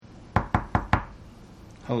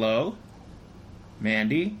Hello?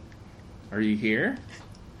 Mandy? Are you here?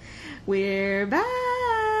 We're back.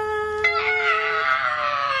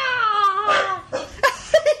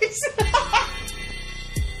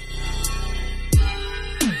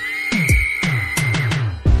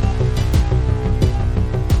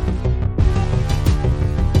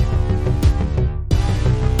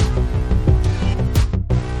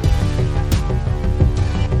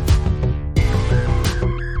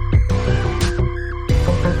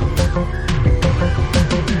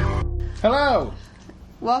 Hello!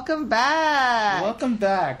 Welcome back. Welcome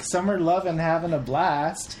back. Summer lovin', having a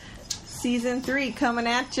blast. Season 3 coming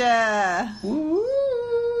at ya. Woo!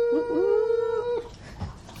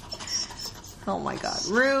 Oh my god.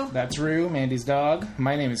 Rue. That's Rue, Mandy's dog.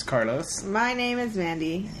 My name is Carlos. My name is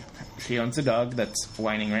Mandy. She owns a dog that's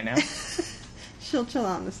whining right now. She'll chill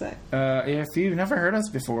out in a sec. If you've never heard us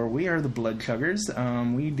before, we are the Blood Chuggers.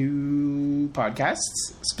 We do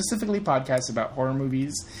podcasts, specifically podcasts about horror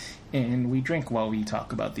movies, and we drink while we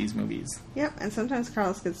talk about these movies. Yep, and sometimes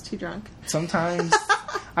Carlos gets too drunk. Sometimes,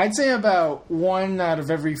 I'd say about 1 out of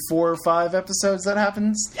every 4 or 5 episodes that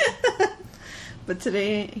happens. But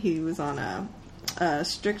today he was on a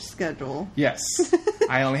strict schedule. Yes.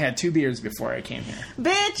 I only had 2 beers before I came here.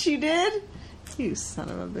 Bitch, you did? You son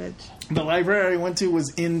of a bitch. The library I went to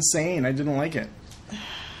was insane. I didn't like it.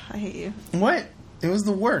 I hate you. What? It was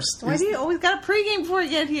the worst. Why do you always got a pregame before you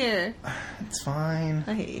get here? It's fine.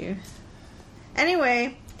 I hate you.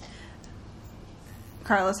 Anyway,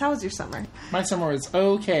 Carlos, how was your summer? My summer was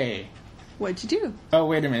okay. What'd you do? Oh,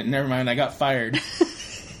 wait a minute. Never mind. I got fired.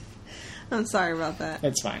 I'm sorry about that.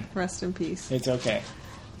 It's fine. Rest in peace. It's okay.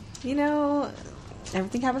 You know,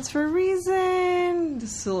 everything happens for a reason.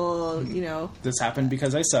 This will, This happened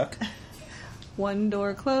because I suck. one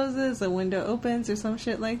door closes, a window opens, or some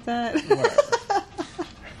shit like that.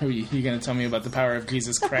 Are you going to tell me about the power of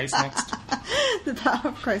Jesus Christ next? The power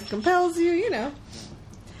of Christ compels you,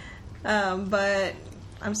 But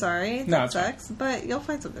I'm sorry. No, That it's fine. sucks. But you'll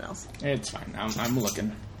find something else. It's fine. I'm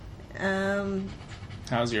looking.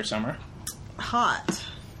 How's your summer? Hot.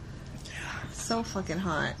 So fucking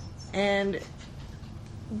hot. And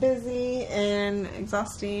busy and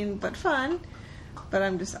exhausting, but fun. But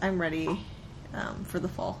I'm ready for the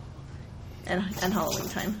fall and Halloween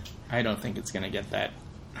time. I don't think it's going to get that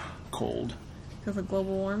cold. Because of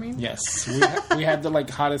global warming? Yes. We had the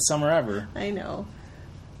hottest summer ever. I know.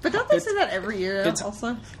 But don't they say that every year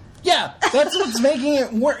also? Yeah, that's what's making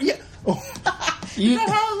it work. Yeah. Oh. Is that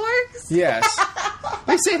how it works? Yes.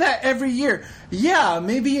 They say that every year. Yeah,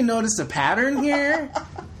 maybe you noticed a pattern here.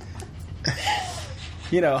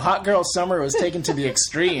 Hot girl summer was taken to the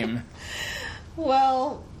extreme.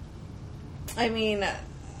 Well, I mean,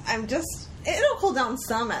 it'll cool down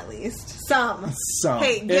some at least. Some.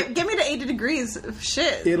 Hey, get me to 80 degrees.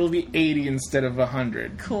 Shit. It'll be 80 instead of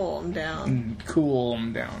 100. Cool them down. Cool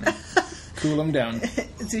them down. Cool them down.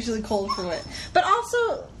 It's usually cold for what? But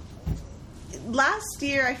also, last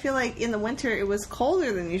year, I feel like in the winter it was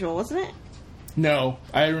colder than usual, wasn't it? No,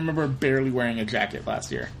 I remember barely wearing a jacket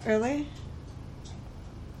last year. Really?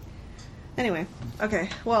 Anyway, okay.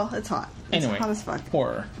 Well, it's hot. It's hot as fuck.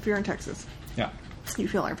 Horror. If you're in Texas. Yeah. You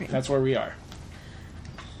feel our pain. That's where we are.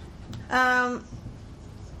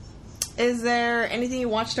 Is there anything you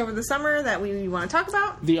watched over the summer that we want to talk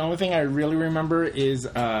about? The only thing I really remember is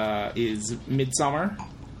Midsommar.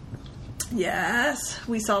 Yes.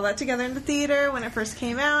 We saw that together in the theater when it first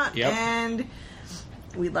came out. Yep. And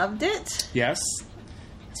we loved it. Yes.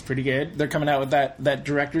 It's pretty good. They're coming out with that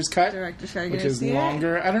director's cut. Director's cut. Which is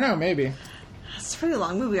longer. I don't know, maybe. It's a pretty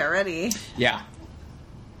long movie already. Yeah.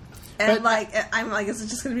 And I'm like, is it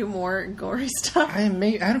just going to be more gory stuff?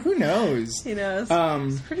 Who knows?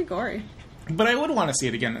 It's pretty gory. But I would want to see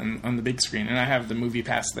it again on the big screen, and I have the Movie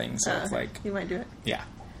Pass thing, so it's like... You might do it? Yeah.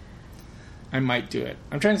 I might do it.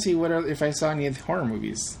 I'm trying to see if I saw any of the horror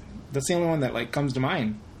movies. That's the only one that comes to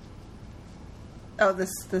mind. Oh, this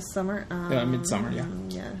summer? Midsommar, yeah.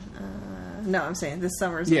 Yeah. No, I'm saying this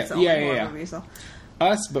summer is the only horror movie, so...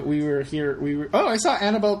 Us, but we were here... Oh, I saw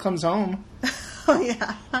Annabelle Comes Home. Oh,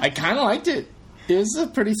 yeah. I kind of liked it. It was a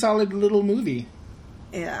pretty solid little movie.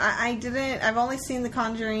 Yeah, I didn't... I've only seen The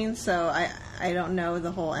Conjuring, so I don't know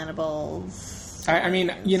the whole Annabelle's... I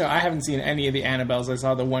haven't seen any of the Annabelles. I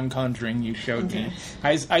saw the one Conjuring you showed me.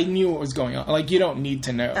 I knew what was going on. You don't need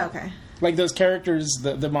to know. Okay. Those characters,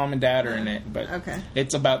 the mom and dad are in it, but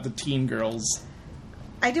it's about the teen girls.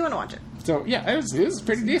 I do want to watch it. So, yeah, it was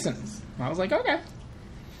pretty decent. I was like, okay.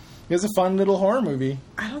 It was a fun little horror movie,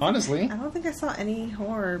 honestly. I don't think I saw any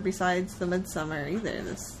horror besides the Midsommar either.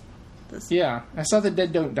 This Yeah, I saw The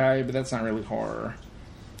Dead Don't Die, but that's not really horror.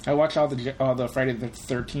 I watch all the Friday the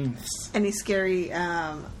 13th. Any scary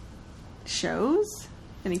shows?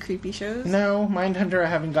 Any creepy shows? No, Mindhunter I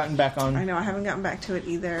haven't gotten back on. I know, I haven't gotten back to it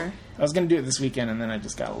either. I was going to do it this weekend, and then I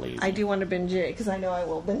just got lazy. I do want to binge it, because I know I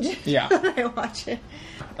will binge it yeah. when I watch it.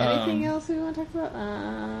 Anything else we want to talk about?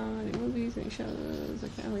 Any movies, any shows? I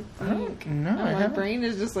can't really think. No, my brain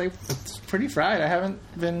is just like... It's pretty fried. I haven't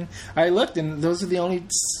been... I looked, and those are the only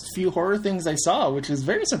few horror things I saw, which is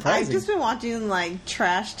very surprising. I've just been watching, like,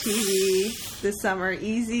 trash TV this summer.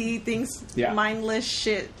 Easy things, mindless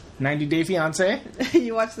shit. 90 Day Fiancé.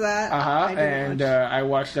 You watched that? Uh-huh. And I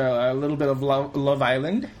watched a little bit of Love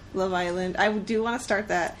Island. Love Island. I do want to start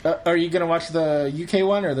that. Are you going to watch the UK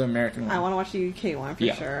one or the American one? I want to watch the UK one for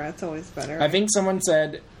sure. That's always better. I think someone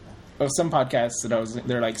said, some podcasts that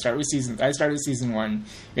they're like, start with season... I started with season 1.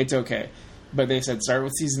 It's okay. But they said start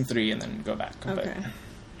with season 3 and then go back. Okay.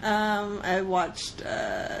 But, I watched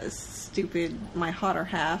stupid My Hotter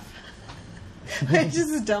Half. It's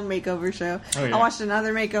just a dumb makeover show. Oh, yeah. I watched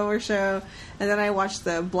another makeover show, and then I watched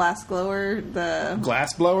the Blast Blower. The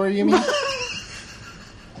Glass Blower, you mean?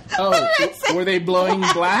 Were they blowing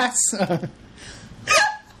glass?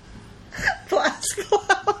 Glass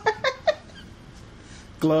Blower.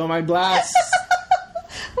 Glow my glass.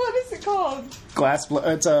 What is it called? Glass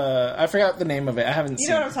Blower. It's I forgot the name of it. I haven't seen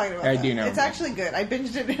it. You know what I'm talking about. I do know. It's actually good. I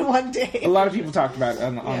binged it in one day. A lot of people talked about it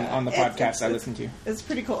on the podcast I listened to. It's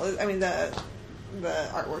pretty cool. I mean, the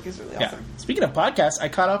artwork is really awesome. Speaking of podcasts, I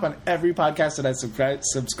caught up on every podcast that I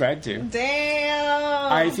subscribed to.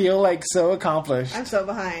 Damn! I feel like so accomplished. I'm so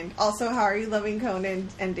behind. Also, how are you loving Conan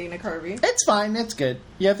and Dana Carvey? It's fine. It's good.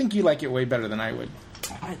 Yeah, I think you like it way better than I would.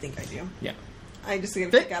 I think I do. Yeah. I just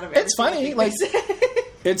get a kick out of it. It's funny. Like,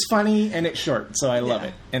 it's funny and it's short, so I love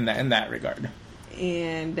it in that regard.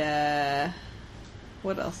 And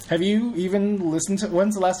what else? Have you even listened to...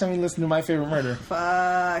 When's the last time you listened to My Favorite Murder?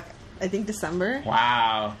 Fuck. I think December.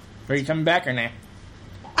 Wow. Are you coming back or nah?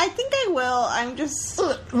 I think I will. I'm just...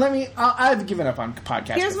 I've given up on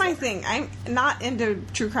podcasts. Here's my thing. I'm not into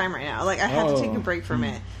true crime right now. Like, I had to take a break from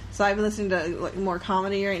it. So I've been listening to like more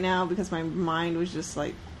comedy right now because my mind was just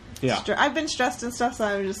like... Yeah. I've been stressed and stuff, so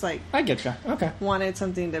I was just like... I get you. Okay. Wanted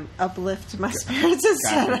something to uplift my spirits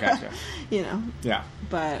instead. Gotcha. You know. Yeah.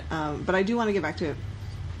 But I do want to get back to it.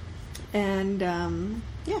 And,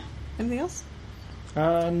 yeah. Anything else?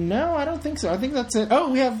 No, I don't think so. I think that's it.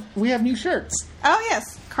 Oh, we have new shirts. Oh,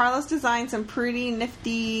 yes. Carlos designed some pretty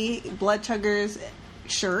nifty Blood Chuggers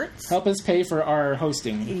shirts. Help us pay for our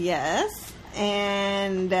hosting. Yes.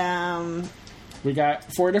 And, we got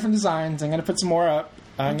 4 different designs. I'm going to put some more up.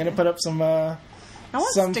 I'm going to put up some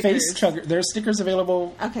face chugger. There's stickers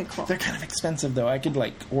available. Okay, cool. They're kind of expensive, though. I could,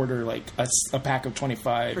 like, order, like, a pack of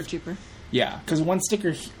 25. For cheaper. Yeah, because one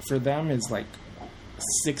sticker for them is, like,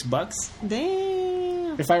 $6.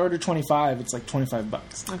 Damn. If I order 25, it's, like,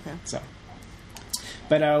 $25. Okay. So.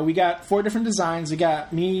 But we got 4 different designs. We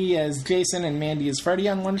got me as Jason and Mandy as Freddy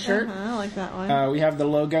on one shirt. I like that one. We have the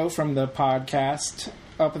logo from the podcast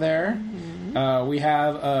up there. Mm-hmm. We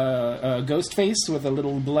have a ghost face with a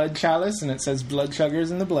little blood chalice, and it says Blood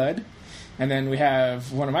Chuggers in the blood. And then we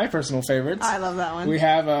have one of my personal favorites. I love that one. We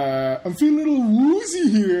have I'm feeling a little woozy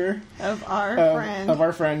here. Of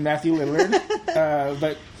our friend Matthew Lillard.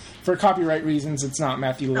 But for copyright reasons, it's not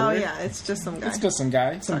Matthew Lillard. Oh, yeah, it's just some guy. It's just some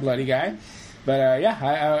guy, some bloody guy. But, yeah,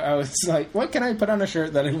 I was like, what can I put on a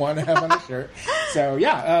shirt that I want to have on a shirt? So,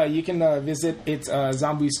 yeah, you can visit, it's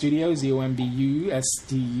Zombu Studio,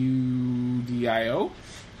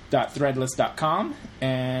 ZOMBUSTUDIO.threadless.com.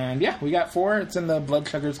 And, yeah, we got 4. It's in the Blood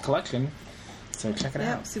Chuggers collection. So check it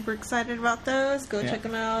out. Yep, super excited about those. Go check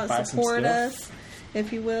them out. Support us,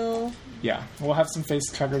 if you will. Yeah, we'll have some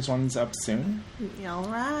Face Chuggers ones up soon. All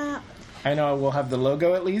right. I know we'll have the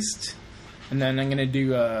logo at least. And then I'm going to do...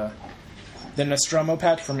 the Nostromo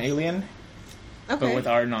patch from Alien, but with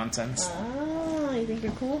our nonsense. Oh, you think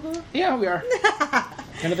you're cool, huh? Yeah, we are.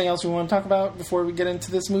 Anything else we want to talk about before we get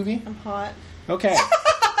into this movie? I'm hot. Okay.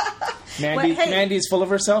 Mandy's full of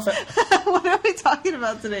herself. What are we talking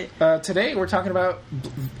about today? Today we're talking about,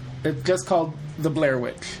 it's just called The Blair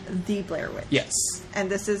Witch. The Blair Witch. Yes.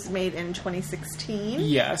 And this is made in 2016.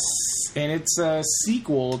 Yes. And it's a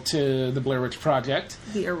sequel to The Blair Witch Project.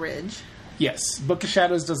 The Orig. Yes, Book of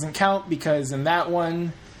Shadows doesn't count because in that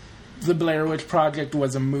one, The Blair Witch Project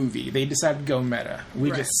was a movie. They decided to go meta. We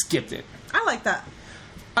just skipped it. I like that.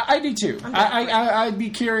 I do too. I'd be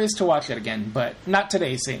curious to watch it again, but not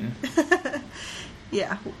today, Satan.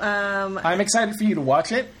 Yeah. I'm excited for you to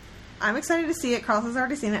watch it. I'm excited to see it. Carlos has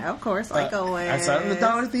already seen it, of course, like always. I saw it in the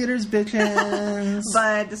dollar theaters, bitches.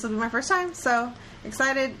 But this will be my first time, so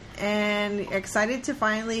excited to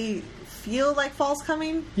finally feel like fall's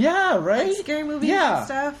coming. Yeah, right? Like scary movies and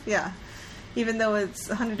stuff. Yeah. Even though it's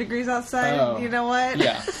 100 degrees outside, you know what?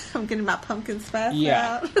 Yeah. I'm getting my pumpkin spice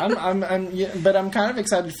out. But I'm kind of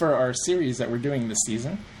excited for our series that we're doing this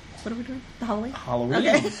season. What are we doing? The Halloween? Halloween.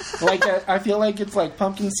 Okay. Like, I feel like it's like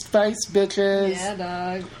pumpkin spice, bitches. Yeah,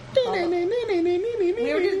 dog. We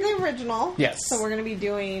already did the original. Yes. So we're going to be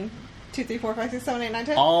doing 2, 3, 4, 5, 6, 7, 8, 9,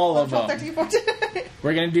 10. All 11, of 12, them. 13, 14.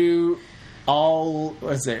 We're going to do all,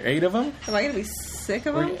 was there 8 of them? Am I going to be sick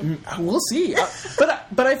of them? We'll see.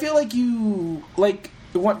 But I feel like you, like,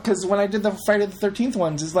 because when I did the Friday the 13th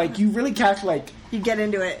ones, it's like, you really catch, like... You get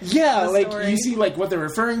into it. Yeah, like, you see, like, what they're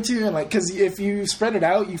referring to, and, like, because if you spread it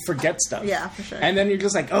out, you forget stuff. Yeah, for sure. And then you're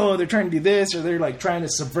just like, oh, they're trying to do this, or they're, like, trying to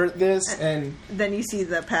subvert this, and... Then you see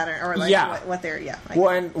the pattern, or, like, what they're, Well,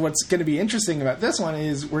 and what's going to be interesting about this one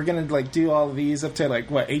is we're going to, like, do all of these up to, like,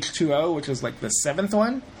 H2O, which is, like, the 7th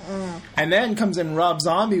one. And then comes in Rob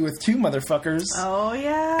Zombie with 2 motherfuckers. Oh,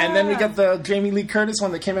 yeah. And then we got the Jamie Lee Curtis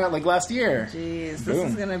one that came out, like, last year. Jeez, this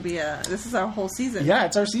is going to be this is our whole season. Yeah,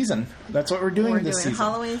 it's our season. That's what we're doing this season.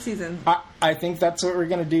 Halloween season. I think that's what we're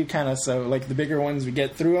going to do, kind of, so, like, the bigger ones, we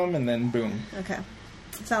get through them, and then boom. Okay.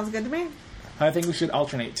 Sounds good to me. I think we should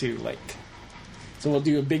alternate, too, like... So we'll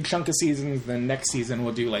do a big chunk of seasons, then next season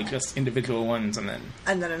we'll do, like, just individual ones, and then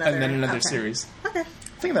another series. Okay.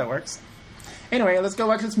 I think that works. Anyway, let's go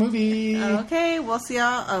watch this movie. Okay, we'll see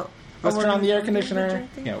y'all. Let's turn on the air conditioner.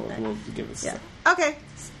 Yeah, we'll give this. Yeah. Okay,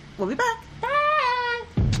 we'll be back. Bye.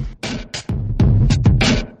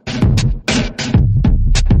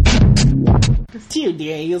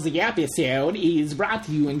 Today's episode is brought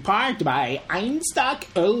to you in part by Einstock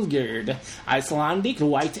Ölgerd, Icelandic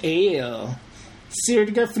White Ale.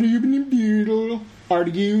 Cirka Früben Bürel,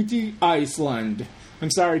 Arguti, Iceland.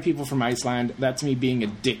 I'm sorry, people from Iceland. That's me being a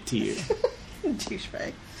dick to you.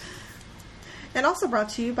 Douchebag. And also brought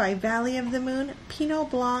to you by Valley of the Moon Pinot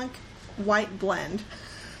Blanc White Blend.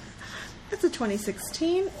 It's a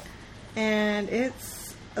 2016, and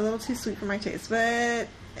it's a little too sweet for my taste, but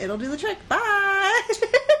it'll do the trick. Bye!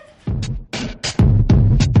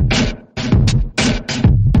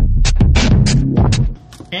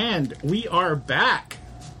 And we are back.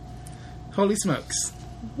 Holy smokes.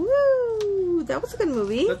 Woo! That was a good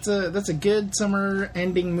movie. That's a good summer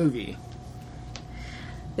ending movie.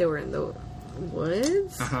 They were in the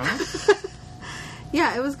woods. Uh-huh.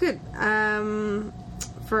 Yeah, it was good.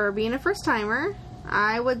 For being a first timer,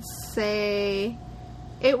 I would say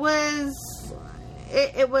it was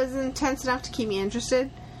intense enough to keep me interested.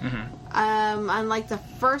 Mm-hmm. Unlike the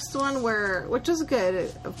first one, which was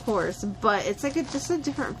good, of course, but it's like just a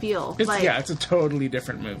different feel. It's a totally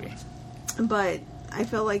different movie. But I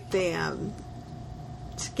feel like they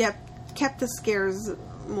kept the scares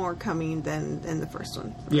more coming than in the first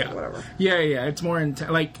one. Yeah, whatever. Yeah. It's more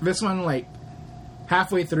like this one. Like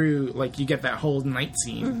halfway through, like you get that whole night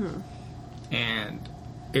scene, and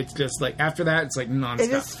it's just like after that, it's like nonstop.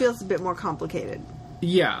 It just feels a bit more complicated.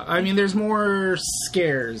 Yeah, I mean, there's more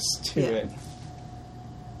scares to it.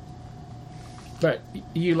 But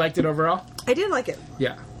you liked it overall? I did like it.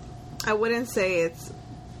 Yeah. I wouldn't say it's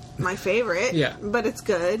my favorite. Yeah. But it's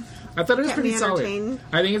good. I thought it was pretty solid.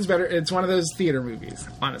 I think it's better. It's one of those theater movies,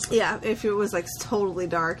 honestly. Yeah, if it was like totally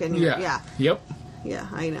dark and yeah. Yep. Yeah,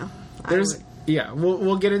 I know.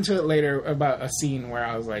 We'll get into it later about a scene where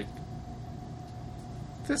I was like,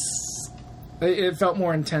 it felt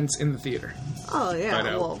more intense in the theater. Oh, yeah.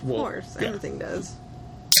 Well, of course. Yeah. Everything does.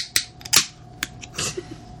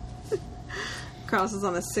 Carlos is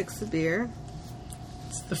on a 6th beer.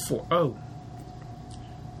 It's the 4. Oh.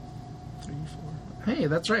 3, 4. Hey,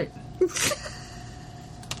 that's right.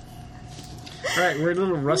 Alright, we're a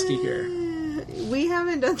little rusty here. We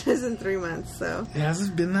haven't done this in 3 months, so. It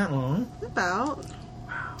hasn't been that long? About.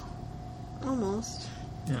 Wow. Almost.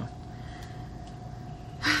 Yeah.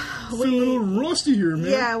 We're a little rusty here, man.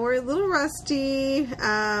 Yeah, we're a little rusty,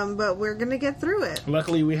 but we're going to get through it.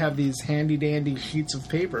 Luckily, we have these handy-dandy sheets of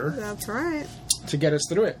paper. That's right. To get us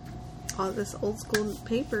through it. All this old-school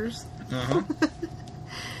papers. Uh-huh.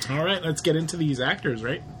 All right, let's get into these actors,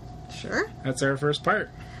 right? Sure. That's our first part.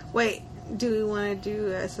 Wait, do we want to do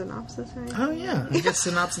a synopsis or anything? Oh, yeah. I guess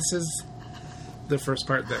synopsis is the first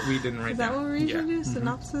part that we didn't write down. Is that what we usually do?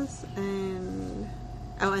 Synopsis and...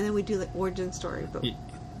 Oh, and then we do like origin story, but...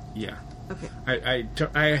 Yeah. Okay.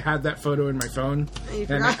 I had that photo in my phone,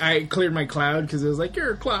 and I cleared my cloud because it was like,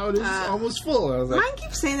 your cloud is almost full. I was like, mine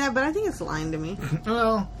keeps saying that, but I think it's lying to me.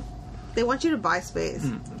 Well... They want you to buy space.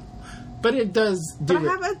 But it does do But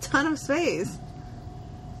I have a ton of space.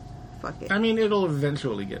 Fuck it. I mean, it'll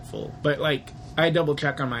eventually get full. But, like, I double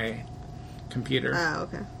check on my computer. Oh,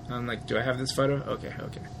 okay. I'm like, do I have this photo? Okay.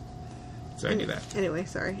 So I knew that. Anyway,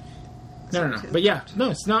 sorry. No. But yeah,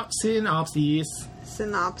 no, synopsis.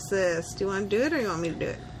 Synopsis. Do you want to do it, or you want me to do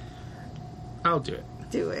it? I'll do it.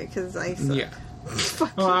 Do it, because I suck. Yeah.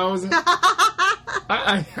 Well, I wasn't.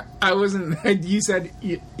 I wasn't. You said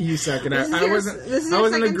you suck, and I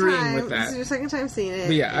wasn't agreeing with that. This is your second time seeing it.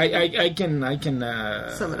 But yeah, I can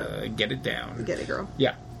get it down. Get it, girl.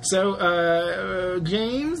 Yeah. So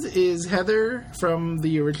James is Heather from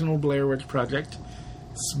the original Blair Witch Project's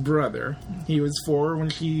brother. He was 4 when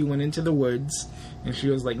she went into the woods, and she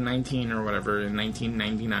was like 19 or whatever in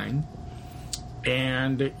 1999.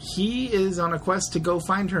 And he is on a quest to go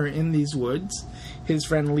find her in these woods. His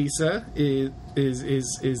friend Lisa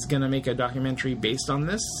is going to make a documentary based on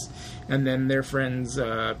this, and then their friends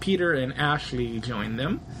Peter and Ashley join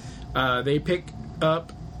them.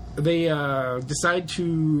 They decide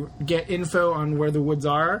to get info on where the woods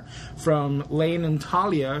are from Lane and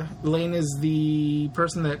Talia. Lane is the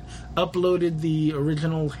person that uploaded the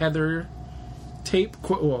original Heather tape.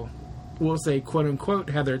 Well, we'll say quote unquote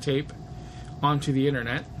Heather tape onto the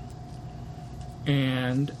internet.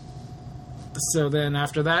 And so then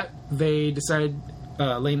after that, they decide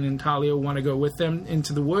Lane and Talia want to go with them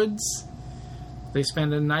into the woods. They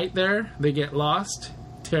spend a night there. They get lost.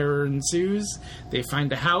 Terror ensues. They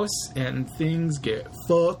find a house, and things get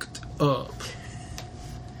fucked up.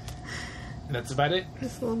 That's about it.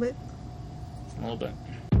 Just a little bit. A little bit.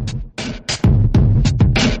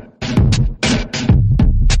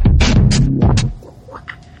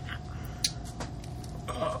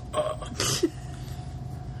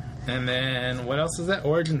 And then, what else is that?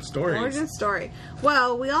 Origin story. Origin story.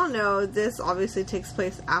 Well, we all know this obviously takes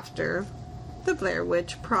place after the Blair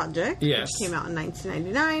Witch Project, yes, which came out in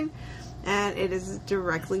 1999, and it is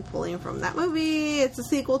directly pulling from that movie. It's a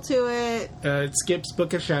sequel to it. It skips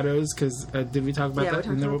Book of Shadows, because, did we talk about that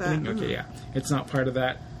in the opening? That. Okay, yeah. It's not part of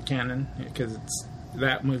that canon, because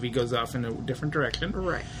that movie goes off in a different direction.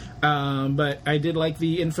 Right. But I did like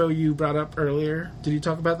the info you brought up earlier. Did you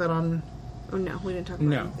talk about that on... Oh, no, we didn't talk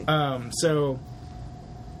about anything. So,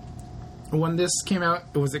 when this came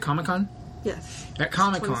out, was it Comic-Con? Yes. At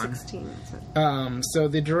Comic-Con. 2016. So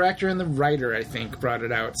the director and the writer, I think, brought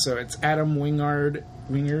it out. So it's Adam Wingard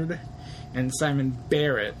and Simon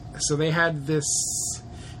Barrett. So they had this...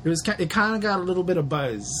 It kind of got a little bit of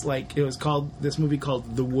buzz. Like, it was called... This movie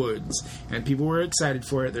called The Woods. And people were excited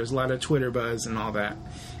for it. There's a lot of Twitter buzz and all that.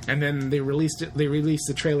 And then they released it. They released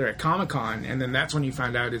the trailer at Comic-Con, and then that's when you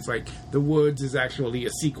found out it's like The Woods is actually a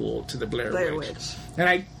sequel to the Blair Witch.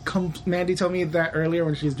 And Mandy told me that earlier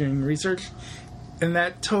when she was doing research, and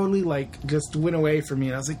that totally like just went away from me.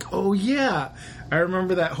 And I was like, oh yeah, I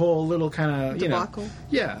remember that whole little kind of debacle.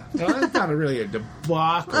 Yeah, well, it's not really a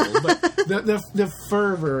debacle, but the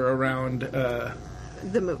fervor around.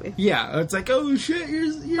 The movie. Yeah, it's like, oh shit,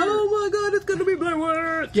 you're oh my god, it's gonna be Blair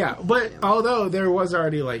Witch. Yeah, but although there was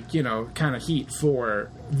already like, kind of heat for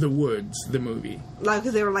The Woods, the movie. Like,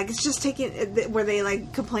 because they were like, it's just taking, where they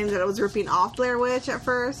like complained that it was ripping off Blair Witch at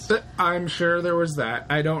first. But I'm sure there was that.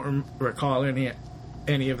 I don't recall any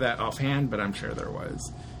of that offhand, but I'm sure there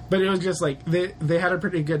was. But it was just like, they had a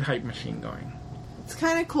pretty good hype machine going. It's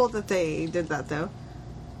kind of cool that they did that though.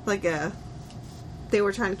 Like they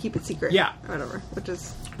were trying to keep it secret. Yeah. Or whatever. Which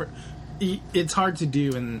is... It's hard to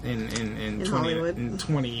do in Hollywood. In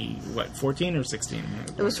 14 or 16?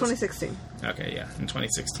 It was 2016. Okay, yeah. In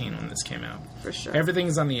 2016 when this came out. For sure.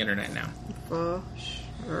 Everything's on the internet now. For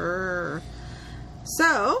sure.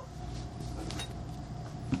 So...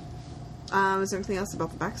 is there anything else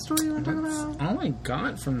about the backstory you want to talk about? All I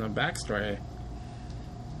got from the backstory.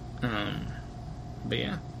 But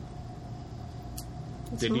yeah.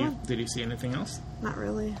 Did you see anything else? Not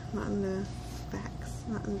really. Not in the facts.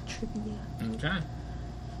 Not in the trivia. Okay.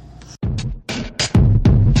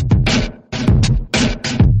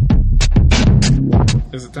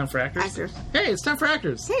 Is it time for actors? Actors. Hey, it's time for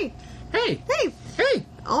actors. Hey. Hey. Hey. Hey.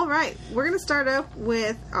 All right. We're going to start up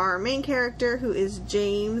with our main character, who is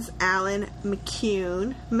James Allen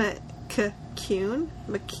McCune. McCune?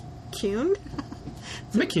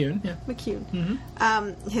 McCune, yeah. McCune.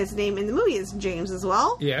 Mm-hmm. His name in the movie is James as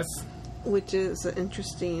well. Yes. Which is an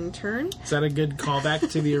interesting turn. Is that a good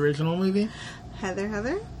callback to the original movie? Heather.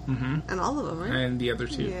 Mm-hmm. And all of them, right? And the other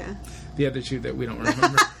two. Yeah. The other two that we don't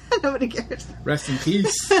remember. Nobody cares. Rest in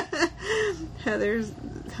peace. Heather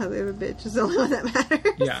the bitch is the only one that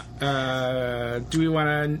matters. Yeah. Do we want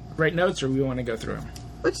to write notes or we want to go through them?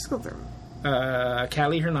 Let's just go through them.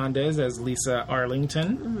 Callie Hernandez as Lisa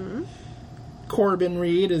Arlington. Mm-hmm. Corbin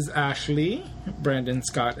Reed as Ashley. Brandon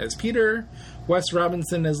Scott as Peter. Wes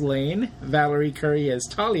Robinson as Lane. Valerie Curry as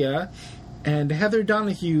Talia. And Heather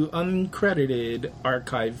Donahue uncredited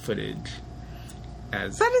archive footage.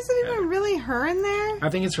 as... But is it even really her in there? I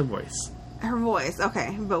think it's her voice. Her voice,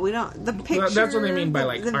 okay. But we don't... The picture... That's what I mean by,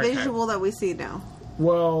 like, the visual that we see now.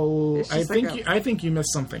 Well, I think you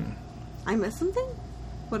missed something. I missed something?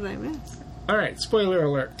 What did I miss? Alright, spoiler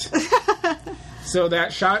alert. So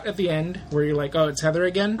that shot at the end where you're like, oh, it's Heather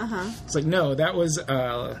again? Uh-huh. It's like, no, that was,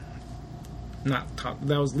 that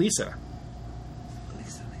was Lisa.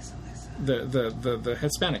 The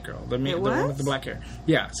Hispanic girl, the one with the black hair.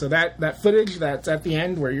 Yeah, so that footage that's at the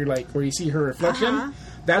end where you're like, where you see her reflection,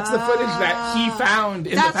 that's the footage that he found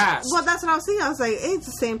in the past. Well, that's what I was thinking. I was like, hey, it's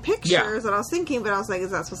the same pictures that I was thinking, but I was like,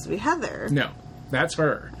 is that supposed to be Heather? No, that's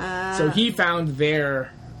her. So he found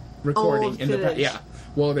their recording in the past. Yeah,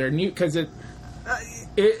 well, they're new because it's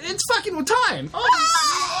fucking with time.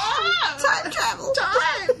 Time travel.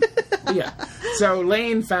 Time. Yeah. So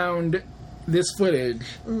Lane found this footage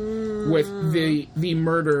with the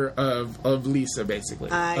murder of Lisa,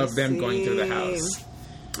 basically, of them going through the house.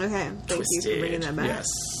 Okay, thank you for bringing that back. Yes.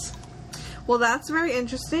 Well, that's very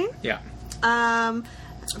interesting. Yeah.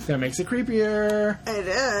 That makes it creepier. It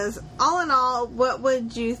is. All in all, what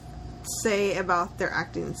would you say about their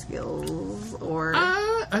acting skills, or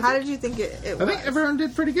how did you think it was? I think everyone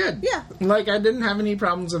did pretty good. Yeah. Like, I didn't have any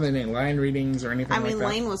problems with any line readings or anything like that. I mean,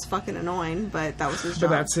 Lane was fucking annoying, but that was his job.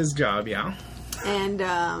 But that's his job, yeah. And,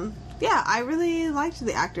 yeah, I really liked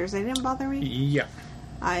the actors. They didn't bother me. Yeah.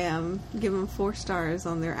 I give them 4 stars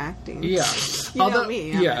on their acting. Yeah. You know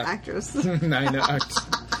me, I'm an actress. I know.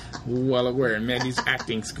 Well aware. Mandy's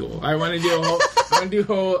acting school. I want to do a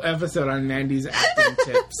whole episode on Mandy's acting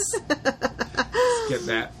tips. Let's get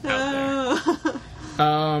that out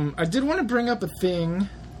there. I did want to bring up a thing.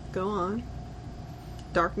 Go on.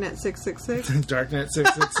 Darknet 666. Darknet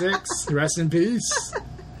 666. Rest in peace.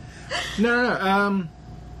 No.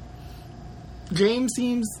 James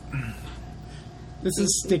seems... This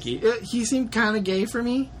is sticky. He seemed kind of gay for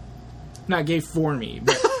me. Not gay for me,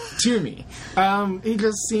 but to me. He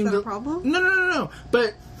just seemed... Is that a problem? No.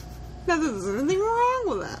 But... No, there's anything wrong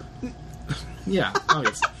with that. Yeah,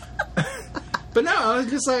 obviously. But no, I was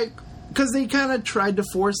just like... Because they kind of tried to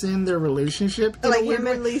force in their relationship. Like him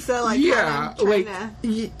and Lisa, like... Yeah,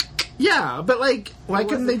 yeah, but like, why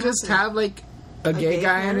couldn't they just have like a gay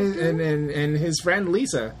guy and his friend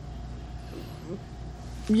Lisa?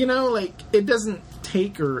 You know, like, it doesn't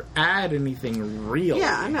take or add anything real.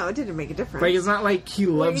 Yeah, no, it didn't make a difference. Like, it's not like he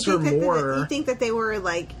loves her more. You think that they were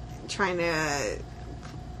like trying to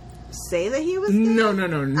say that he was gay? No,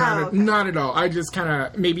 not at all. I just kind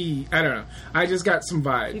of, maybe, I don't know. I just got some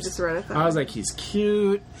vibes. You just read it? I was like, he's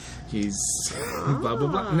cute. He's blah, blah,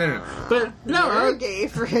 blah. No. But, no. You're gay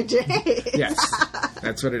for a day. Yes.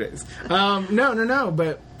 That's what it is. No.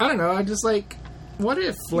 But, I don't know. I just like, what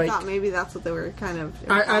if, like... You thought maybe that's what they were kind of...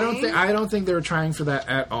 I don't think they were trying for that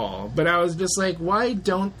at all. But I was just like, why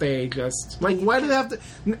don't they just... Like, why do they have to...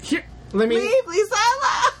 Here, let me... Leave Lisa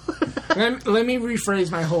alone! let me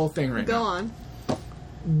rephrase my whole thing right now. Go on.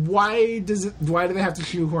 Why do they have to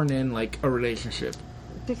shoehorn in, like, a relationship?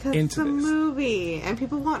 Because it's a movie, and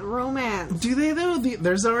people want romance. Do they, though?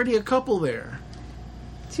 There's already a couple there.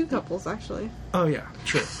 2 couples, actually. Oh, yeah,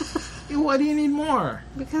 true. Why do you need more?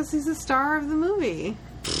 Because he's a star of the movie.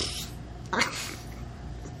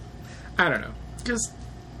 I don't know. Just...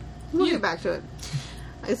 We'll get back to it.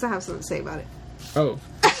 I still have something to say about it. Oh.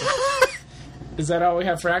 Is that all we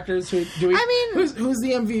have for actors? Who's the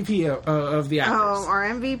MVP of the actors? Oh, our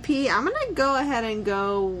MVP? I'm going to go ahead and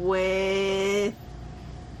go with...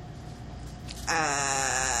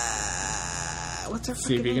 what's her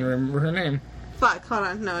See if you name? can remember her name. Fuck, hold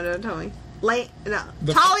on. No, don't tell me.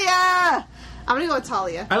 Talia! I'm going to go with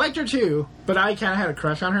Talia. I liked her too, but I kind of had a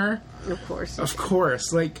crush on her. Of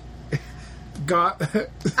course. Like...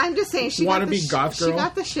 I'm just saying she got goth girl. She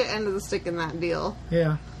got the shit end of the stick in that deal.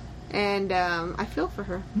 Yeah. And I feel for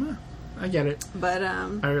her. Yeah, I get it. But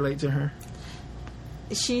I relate to her.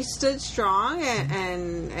 She stood strong,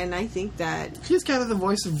 and I think that she's kind of the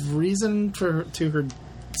voice of reason to her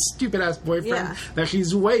stupid ass boyfriend that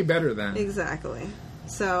she's way better than. Exactly.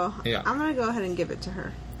 So I'm gonna go ahead and give it to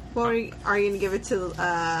her. Well, are you gonna give it to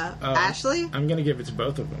Ashley? I'm gonna give it to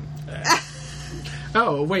both of them.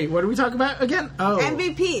 Oh, wait, what are we talking about again? Oh.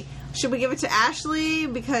 MVP. Should we give it to Ashley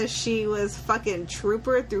because she was fucking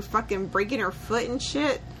trooper through fucking breaking her foot and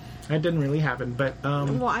shit? That didn't really happen, but...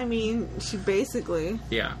 Well, I mean, she basically...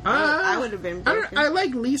 Yeah. I would have been broken. I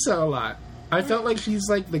like Lisa a lot. I felt like she's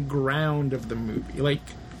like the ground of the movie. Like,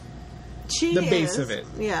 the base of it.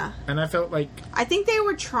 Yeah. And I felt like... I think they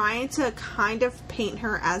were trying to kind of paint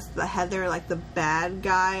her as the Heather, like the bad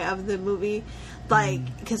guy of the movie.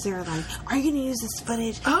 Like, because they were like, are you going to use this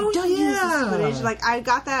footage? Oh, Don't use this footage. Like, I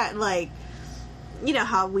got that, like, you know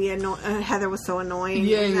how Heather was so annoying.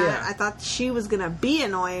 Yeah. I thought she was gonna be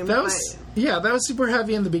annoying. That was super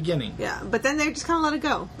heavy in the beginning. Yeah, but then they just kind of let it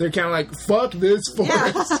go. They're kind of like, fuck this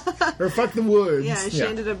forest. Or fuck the woods. Yeah, and she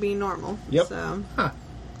ended up being normal. Yep. So. Huh.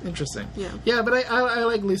 Interesting. Yeah. Yeah, but I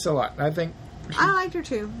like Lisa a lot. I think... I liked her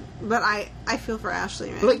too. But I feel for Ashley,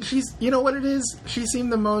 man. Like, she's... You know what it is? She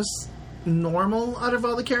seemed the most normal out of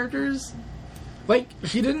all the characters. Like,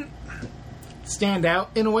 she didn't stand out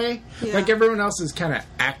in a way. Yeah. Like, everyone else is kind of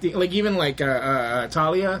acting... Like, even, like,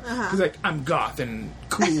 Talia, she's like, I'm goth and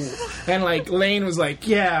cool. And, like, Lane was like,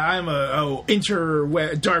 yeah, I'm a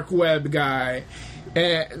dark web guy.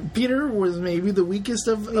 Peter was maybe the weakest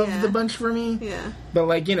of the bunch for me. Yeah. But,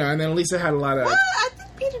 like, you know, and then Lisa had a lot of... Well, I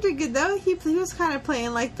think Peter did good, though. He was kind of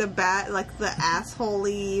playing, like, the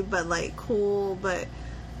asshole-y, but, like, cool, but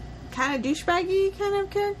kind of douchebaggy kind of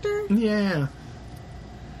character. Yeah.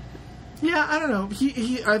 Yeah, I don't know.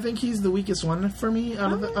 I think he's the weakest one for me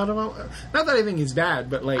out of all. Not that I think he's bad,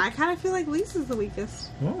 but, like... I kind of feel like Lisa's the weakest.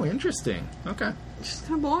 Oh, interesting. Okay. She's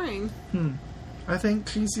kind of boring. I think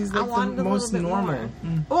she's like the most normal.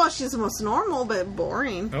 Well, she's the most normal, but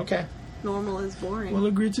boring. Okay. Normal is boring. We'll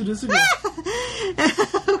agree to disagree.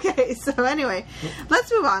 Okay, so anyway,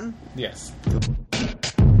 let's move on. Yes.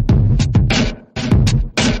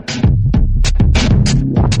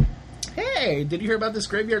 Hey, did you hear about this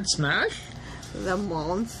Graveyard Smash? The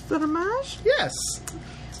Monster Mash? Yes.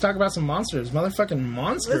 Let's talk about some monsters. Motherfucking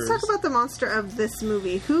monsters. Let's talk about the monster of this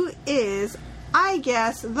movie, who is, I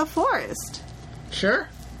guess, the Forest. Sure.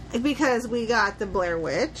 Because we got the Blair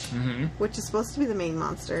Witch, which is supposed to be the main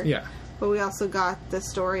monster. Yeah. But we also got the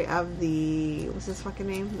story of what's his fucking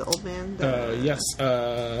name? The old man? Yes.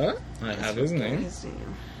 I have his name.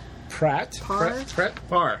 Pratt. Parr? Pratt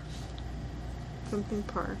Parr. Something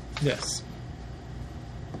Parr. Yes.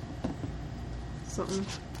 Something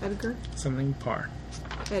Edgar? Something Parr.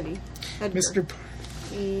 Eddie. Edgar. Mr. Parr.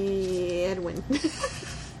 Edwin.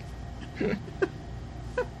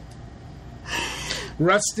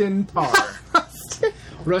 Rustin Parr.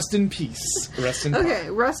 Rust in peace. Rustin Parr. Okay,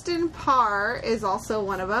 Rustin Parr is also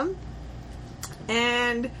one of them.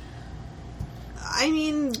 And, I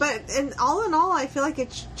mean, but all in all, I feel like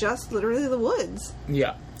it's just literally the woods.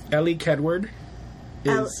 Yeah. Ellie Kedward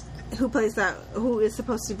is... Who is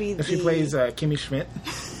supposed to be She plays Kimmy Schmidt.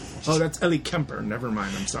 Oh, that's Ellie Kemper. Never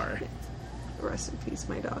mind, I'm sorry. Rest in peace,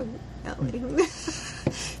 my dog, Ellie.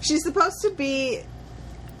 She's supposed to be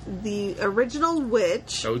the original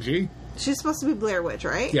witch. OG. She's supposed to be Blair Witch,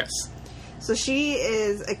 right? Yes. So she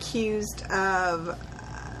is accused of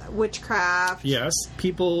witchcraft. Yes.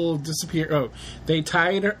 People disappear. Oh, they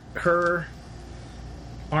tied her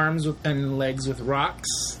arms and legs with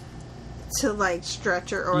rocks. To, like,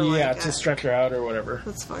 stretch her or, to stretch her out or whatever.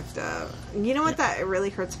 That's fucked up. You know what? Yeah. That really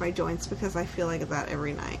hurts my joints because I feel like that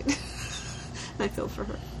every night. I feel for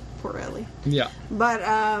her. Poor Ellie. Yeah.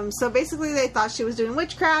 But, so basically they thought she was doing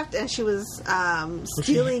witchcraft and she was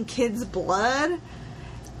stealing kids' blood.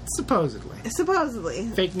 Supposedly.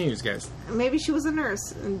 Fake news, guys. Maybe she was a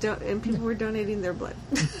nurse and people were donating their blood.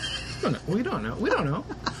 We don't know.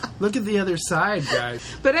 Look at the other side, guys.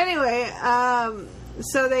 But anyway,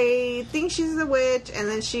 so they think she's a witch, and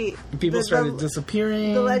then people started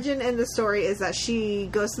disappearing. The legend in the story is that she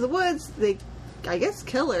goes to the woods. They, I guess,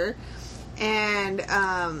 kill her, and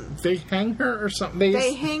they hang her or something.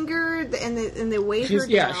 They hang her and they weigh her down.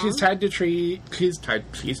 Yeah, she's tied to a tree. She's tied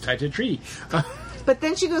to a tree. But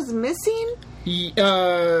then she goes missing.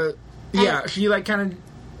 Yeah, she like kind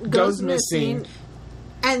of goes missing,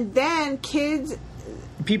 and then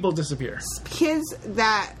people disappear. Kids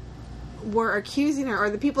that were accusing her,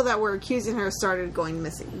 or the people that were accusing her, started going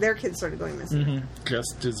missing. Their kids started going missing.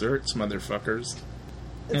 Just desserts, motherfuckers.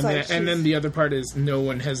 And then the other part is no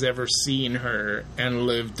one has ever seen her and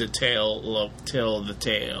lived to tell the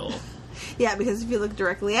tale. Yeah, because if you look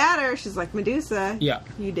directly at her, she's like Medusa. Yeah.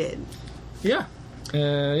 You did. Yeah.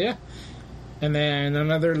 Yeah. And then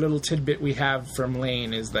another little tidbit we have from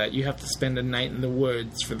Lane is that you have to spend a night in the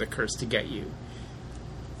woods for the curse to get you.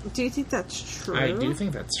 Do you think that's true? I do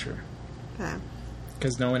think that's true. Okay.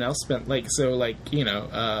 Because no one else spent,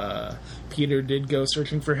 Peter did go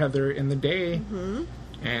searching for Heather in the day,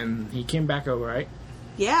 and he came back all right.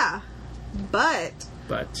 Yeah, but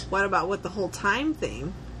what about with the whole time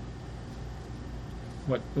thing?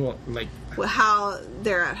 What? Well, like how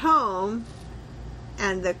they're at home,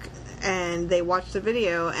 and they watch the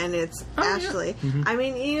video, and it's Ashley. Yeah. I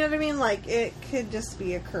mean, you know what I mean? Like, it could just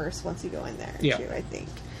be a curse once you go in there, too, I think.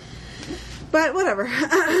 But whatever.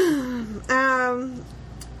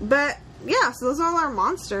 But yeah, so those are all our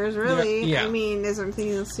monsters, really. Yeah. I mean, is there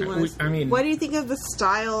anything else you want to? I mean, what do you think of the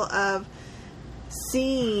style of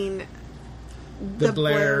seeing the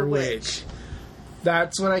Blair Witch.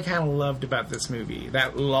 That's what I kind of loved about this movie.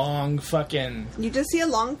 That long fucking... You just see a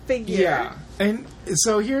long figure. Yeah. And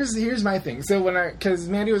so here's my thing. So because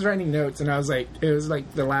Mandy was writing notes, and I was like, it was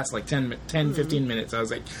like the last like 10 15 minutes. I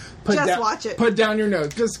was like, watch it. Put down your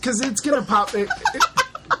notes. Because it's going to pop...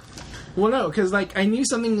 Well, no, because like I knew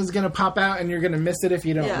something was going to pop out, and you're going to miss it if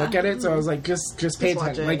you don't look at it. So I was like, just pay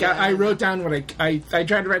attention. Like I wrote down what I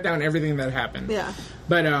tried to write down everything that happened. Yeah.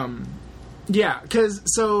 But, yeah, because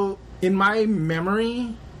so... In my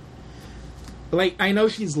memory, like, I know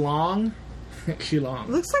she's long. She's long.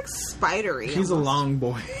 Looks like spidery. She's almost a long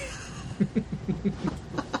boy.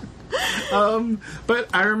 But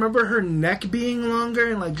I remember her neck being longer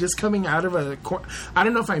and, like, just coming out of a... I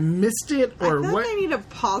don't know if I missed it or what. I need to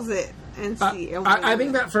pause it and see. I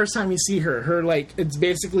think that first time you see her, like, it's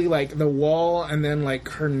basically, like, the wall and then, like,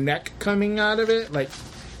 her neck coming out of it. Like,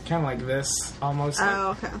 kind of like this, almost.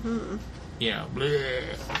 Oh, like, okay. You know,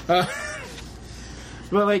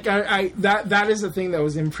 but like that is the thing that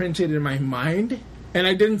was imprinted in my mind, and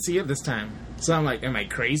I didn't see it this time. So I'm like, am I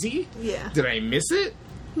crazy? Yeah. Did I miss it?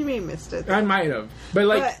 You may have missed it. Though. I might have, but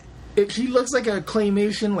like, she looks like a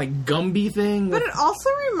claymation, like Gumby thing. But it also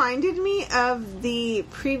reminded me of the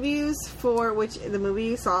previews for the movie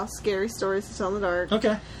you saw, Scary Stories to Tell in the Dark.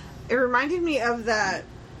 Okay. It reminded me of that.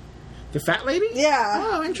 The fat lady? Yeah.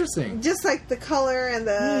 Oh, interesting. Just like the color and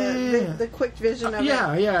the quick vision of it.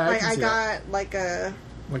 Yeah. Like I got like a...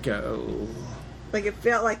 Like it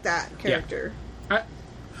felt like that character. Yeah.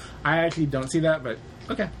 I actually don't see that, but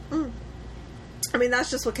okay. I mean,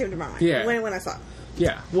 that's just what came to my mind when I saw it.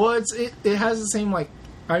 Yeah. Well, it has the same, like...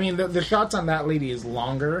 I mean, the shots on that lady is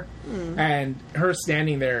longer, and her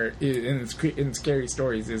standing there in Scary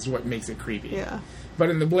Stories is what makes it creepy. Yeah. But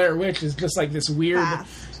in the Blair Witch, it's just like this weird...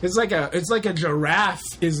 Fast. It's like a giraffe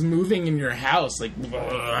is moving in your house. Like,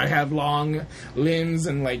 I have long limbs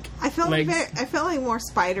and like legs. I felt like more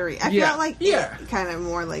spidery. I felt like kind of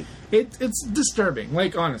more like... It's disturbing.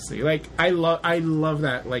 Like, honestly. Like, I love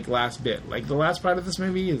that, like, last bit. Like, the last part of this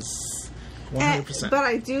movie is 100%. But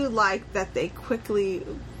I do like that they quickly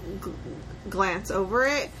glance over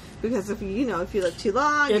it. Because if you look too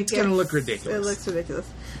long... It's going to look ridiculous. It looks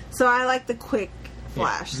ridiculous. So I like the quick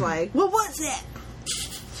flash. Yeah. Like, what was it?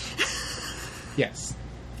 Yes.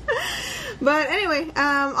 But anyway,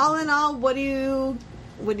 all in all, what do you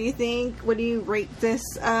think? What do you rate this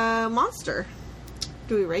monster?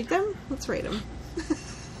 Do we rate them? Let's rate them.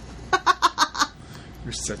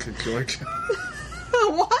 You're such a Georgia.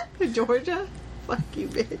 What? Georgia? Fuck you,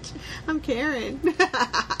 bitch. I'm Karen.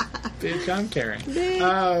 Bitch, I'm Karen.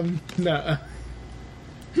 Bitch. No.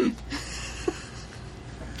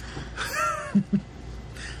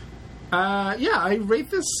 Yeah, I rate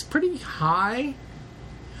this pretty high.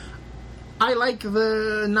 I like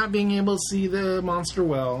the not being able to see the monster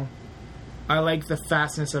well. I like the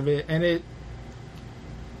fastness of it, and it's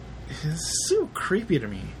so creepy to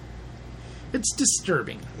me. It's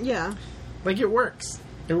disturbing. Yeah. Like, it works.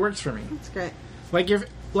 It works for me. That's great.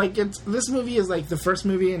 This movie is like the first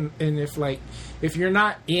movie, and if you're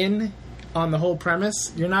not in on the whole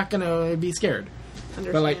premise, you're not gonna be scared.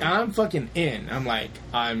 Understand. But like, I'm fucking in. I'm like,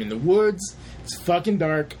 I'm in the woods. It's fucking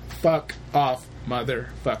dark. Fuck off,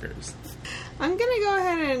 motherfuckers. I'm gonna go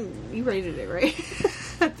ahead and you rated it right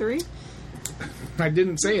at 3. I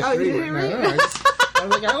didn't say it. 3. You didn't rate it? I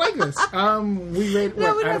was like, I like this. We rate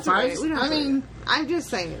what out of 5? I mean, I'm just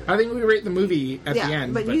saying. I think we rate the movie at the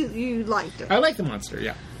end. But you liked it. I like the monster.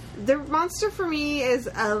 Yeah. The monster for me is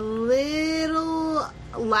a little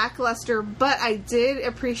lackluster, but I did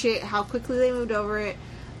appreciate how quickly they moved over it.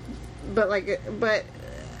 But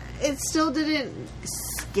it still didn't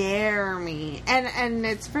scare me, and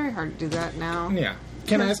it's very hard to do that now. Yeah.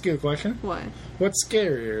 Can I ask you a question? What? What's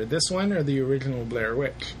scarier, this one or the original Blair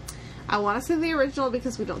Witch? I want to say the original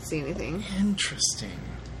because we don't see anything. Interesting.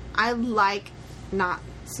 I like not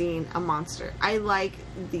seeing a monster. I like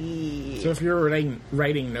the... So if you were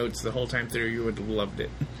writing notes the whole time through, you would have loved it.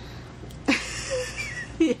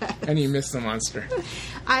 Yeah. And you missed the monster.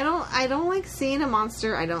 I don't like seeing a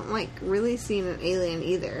monster. I don't like really seeing an alien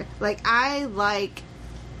either. Like, I like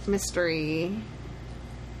mystery,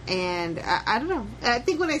 and I don't know. I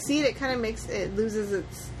think when I see it, it kind of it loses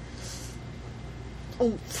its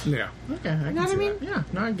oomph. Yeah. Okay. I know what I mean? That. Yeah.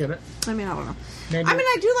 No, I get it. I mean, I don't know.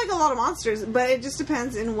 I do like a lot of monsters, but it just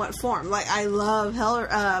depends in what form. Like, I love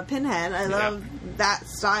Pinhead. I love that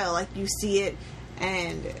style. Like, you see it.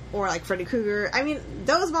 Or like Freddy Krueger. I mean,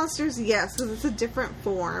 those monsters, yes, because it's a different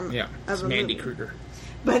form. Yeah, it's Mandy Krueger.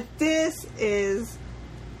 But this is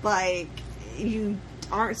like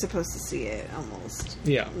aren't supposed to see it, almost.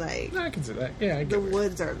 Yeah. Like, I can see that. Yeah, I get the it.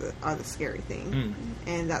 woods are the scary thing.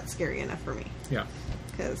 And that's scary enough for me. Yeah.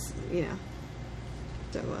 Because, you know,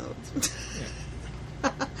 don't go in the woods.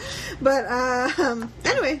 Yeah. But,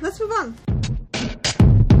 anyway, let's move on.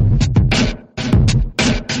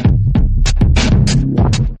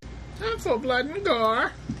 Time for blood and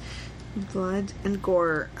gore. Blood and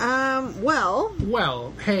gore.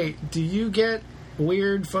 Well, hey, do you get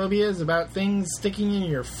weird phobias about things sticking in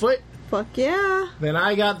your foot? fuck yeah. Then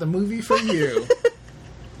I got the movie for you.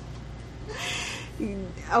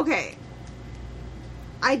 Okay.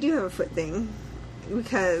 I do have a foot thing.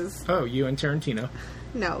 Because... Oh, you and Tarantino.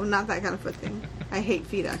 No, not that kind of foot thing. I hate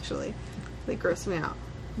feet, actually. They gross me out.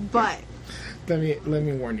 But... Let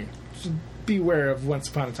me warn you. Just beware of Once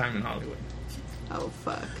Upon a Time in Hollywood. Oh,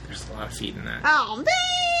 fuck. There's a lot of feet in that. Oh, man!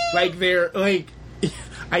 Like, they're, like...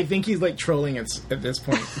 I think he's, like, trolling at this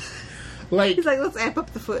point. Like... He's like, let's amp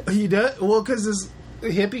up the foot. He does? Well, because this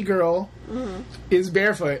hippie girl is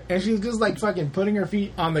barefoot, and she's just, like, fucking putting her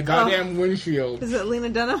feet on the goddamn windshield. Is it Lena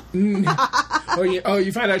Dunham? Oh,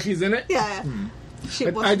 you find out she's in it? Yeah.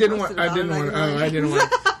 I didn't want.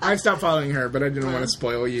 I stopped following her, but I didn't want to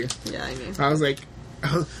spoil you. Yeah, I knew. I was like,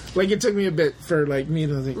 it took me a bit for like me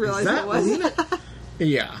to think, realize is that it was Lena?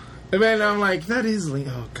 Yeah, and then I'm like, that is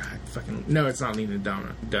Lena. Oh god, fucking no, it's not Lena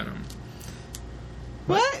Dunham.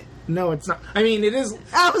 What? No, it's not. I mean, it is.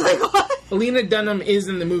 I was like, what? Lena Dunham is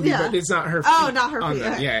in the movie, but it's not her feet. Oh, not her feet.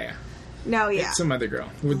 Okay. Yeah. No, yeah. It's some other girl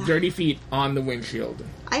with dirty feet on the windshield.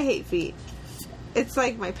 I hate feet. It's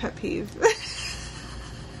like my pet peeve.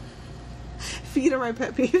 Feet are my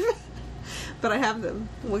pet peeve. But I have them.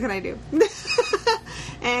 What can I do?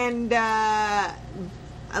 And let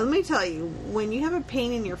me tell you, when you have a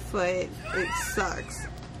pain in your foot, it sucks.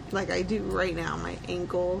 Like I do right now. My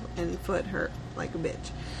ankle and foot hurt like a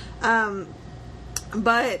bitch.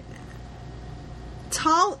 But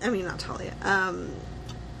not Talia.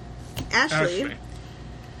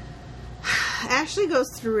 Ashley goes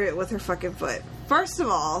through it with her fucking foot. First of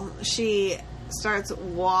all, she starts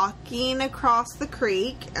walking across the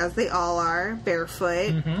creek, as they all are,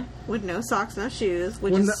 barefoot, with no socks, no shoes,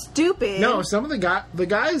 which is stupid. No, some of the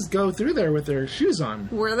guys go through there with their shoes on.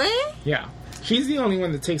 Were they? Yeah. She's the only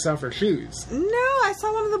one that takes off her shoes. No, I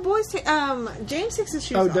saw one of the boys take... James takes his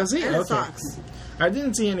shoes off. Oh, does he? And his Okay. socks. I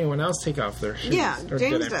didn't see anyone else take off their shoes. Yeah, Or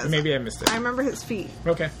James did I? does. Maybe I missed it. I remember his feet.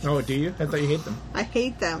 Okay. Oh, do you? I thought you hate them. I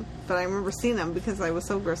hate them, but I remember seeing them because I was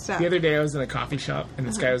so grossed out. The other day I was in a coffee shop, and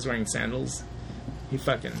this guy was wearing sandals. He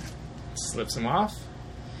fucking slips them off.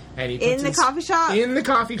 And he puts In the coffee shop? In the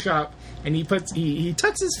coffee shop. And he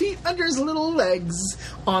tucks his feet under his little legs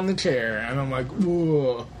on the chair. And I'm like,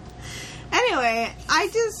 whoa. Anyway,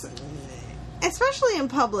 especially in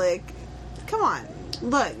public, come on,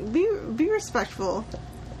 look, be respectful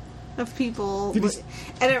of people.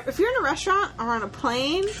 And if you're in a restaurant or on a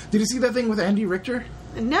plane... Did you see that thing with Andy Richter?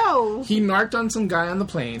 No. He narked on some guy on the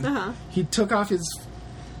plane. He took off his...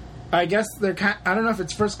 I guess I don't know if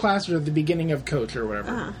it's first class or the beginning of coach or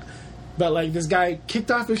whatever. But, like, this guy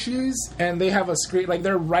kicked off his shoes, and they have a screen... Like,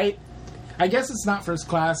 they're right... I guess it's not first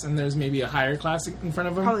class, and there's maybe a higher class in front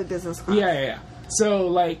of them. Probably business class. Yeah. So,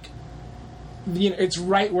 like, it's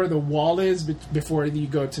right where the wall is before you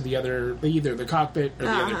go to either the cockpit or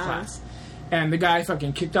the other class. And the guy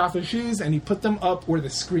fucking kicked off his shoes, and he put them up where the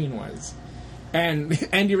screen was. And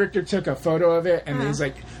Andy Richter took a photo of it, and he's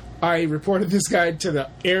like, I reported this guy to the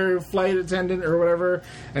air flight attendant or whatever,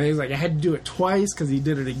 and he's like, I had to do it twice because he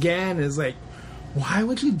did it again. And it's like, why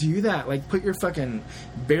would you do that? Like, put your fucking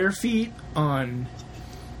bare feet on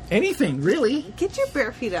anything, really. Get your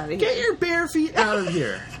bare feet out of here. Get your bare feet out of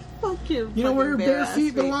here. Fuck your You know where your bare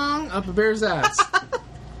feet belong? Up a bear's ass.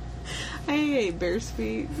 I hate bear's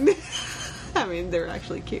feet. I mean, they're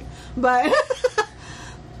actually cute. But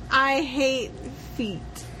I hate feet.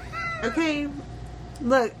 Okay?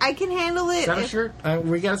 Look, I can handle it. Is that a shirt?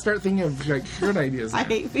 We gotta start thinking of like shirt ideas. I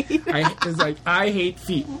hate feet. It's like, I hate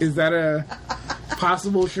feet. Is that a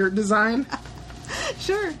possible shirt design?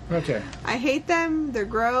 Sure. Okay. I hate them. They're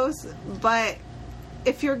gross. But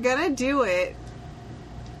if you're gonna do it,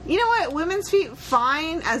 you know what? Women's feet,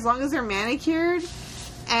 fine, as long as they're manicured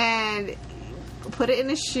and put it in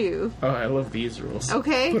a shoe. Oh, I love these rules.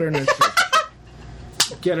 Okay. Put her in a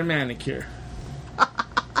shoe. Get a manicure.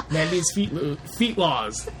 Mandy's feet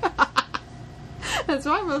laws. That's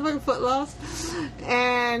my motherfucking foot laws.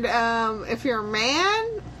 And if you're a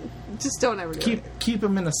man, just don't ever do it. Keep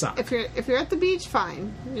them in a sock. If you're at the beach,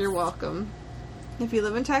 fine. You're welcome. If you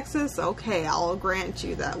live in Texas, okay, I'll grant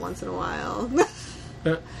you that once in a while.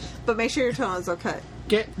 But make sure your toenails are cut.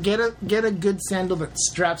 Get a good sandal that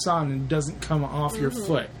straps on and doesn't come off your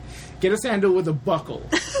foot. Get a sandal with a buckle.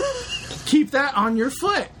 Keep that on your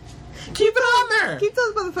foot. Keep it on there. Keep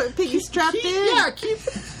those motherfucking piggies strapped in. Yeah,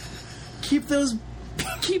 keep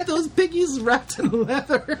those piggies wrapped in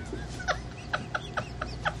leather.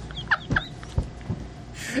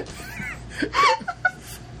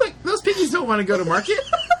 Like, those piggies don't want to go to market.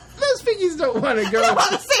 Those piggies don't want to go. They want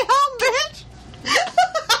to stay home, bitch.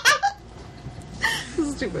 This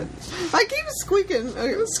is stupid. I keep squeaking.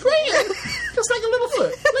 Squeaking, just like a little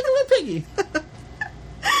foot, like a little piggy.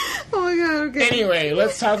 Oh my god. Okay. Anyway,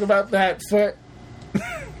 let's talk about that foot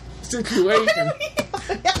situation.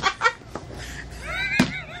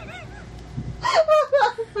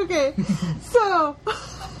 Okay, so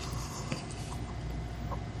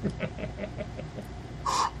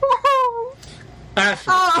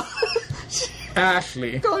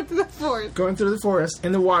Ashley going through the forest. Going through the forest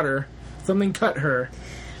in the water. Something cut her.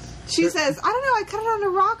 She says, "I don't know. I cut it on a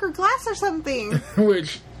rock or glass or something."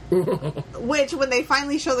 Which, when they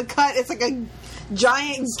finally show the cut, it's like a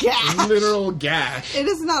giant gash. Literal gash. It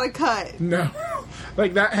is not a cut. No.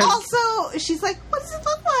 Like that has... Also, she's like, "What does it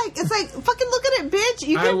look like?" It's like, fucking look at it, bitch.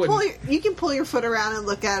 You can pull your foot around and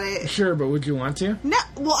look at it. Sure, but would you want to? No.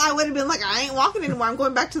 Well, I would have been like, I ain't walking anymore. I'm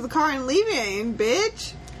going back to the car and leaving,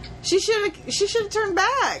 bitch. She should have turned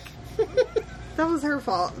back. That was her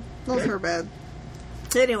fault. That was her bad.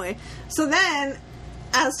 Anyway, so then,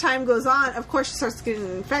 as time goes on, of course she starts getting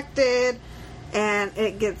infected, and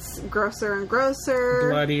it gets grosser and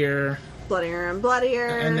grosser. Bloodier and bloodier.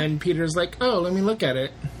 And then Peter's like, oh, let me look at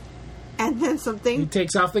it. And then something... He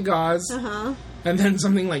takes off the gauze. Uh-huh. And then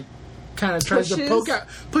something, like, kind of tries to poke out...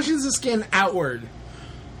 Pushes the skin outward.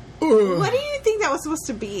 Ugh. What do you think that was supposed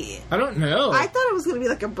to be? I don't know. I thought it was going to be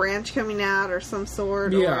like a branch coming out or some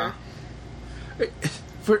sort. Yeah.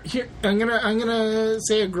 Here, I'm gonna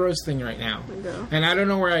say a gross thing right now. Go. And I don't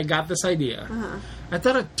know where I got this idea. Uh-huh. I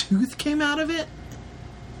thought a tooth came out of it.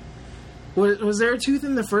 Was there a tooth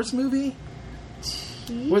in the first movie?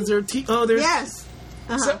 Teeth? Was there a teeth? Oh, there's... Yes.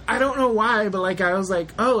 Uh-huh. So, I don't know why, but, like, I was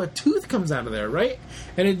like, oh, a tooth comes out of there, right?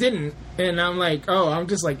 And it didn't. And I'm like, oh, I'm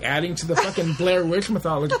just, like, adding to the fucking Blair Witch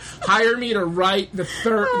mythology. Hire me to write the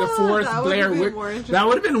fourth Blair Witch. That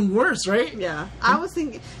would have been worse, right? Yeah. I was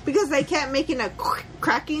thinking... Because they kept making a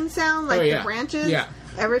cracking sound, like the branches. Yeah.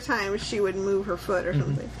 Every time she would move her foot or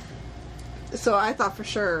something. So I thought for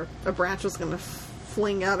sure a branch was going to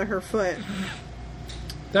fling out of her foot.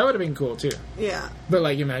 That would have been cool, too. Yeah. But,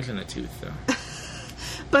 like, imagine a tooth, though.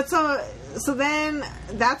 But so then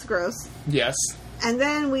that's gross. Yes. And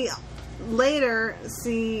then we later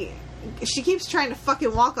see she keeps trying to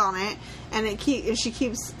fucking walk on it, and it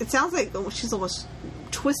sounds like she's almost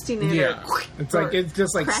twisting it. Yeah. It's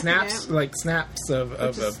just like snaps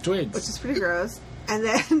of twigs, which is pretty gross. And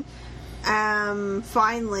then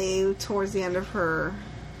finally towards the end of her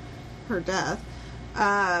death,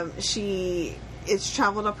 it's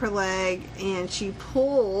traveled up her leg, and she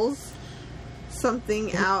pulls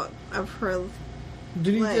something out of her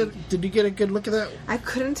leg. Did you get a good look at that? I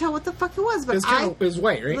couldn't tell what the fuck it was, but it was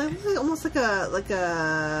white, right? It was almost like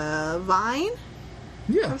a vine,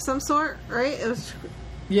 of some sort, right? It was,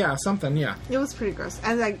 something, it was pretty gross,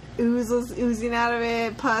 and like ooze was oozing out of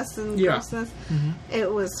it, pus and grossness. Mm-hmm. It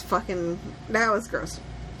was that was gross.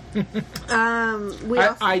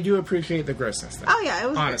 I do appreciate the grossness, though. Oh yeah, it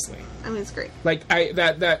was honestly. Great. I mean, it's great. Like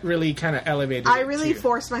that really kind of elevated. I really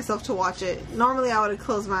forced myself to watch it. Normally, I would have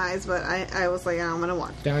closed my eyes, but I was like, I'm gonna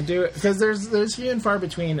watch. Don't do it, because there's few and far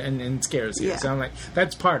between and scares you. Yeah. So I'm like,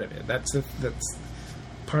 that's part of it. That's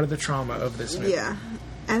part of the trauma of this movie. Yeah,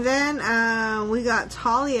 and then we got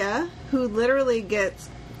Talia, who literally gets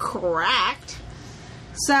cracked.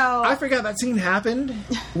 So I forgot that scene happened.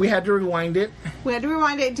 We had to rewind it.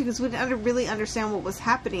 Because we didn't really understand what was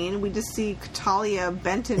happening. We just see Talia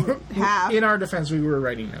bent in half. In our defense, we were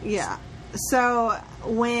writing notes. Yeah. So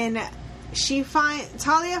when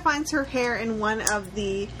Talia finds her hair in one of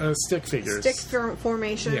the stick figures,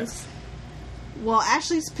 formations. Yes. Well,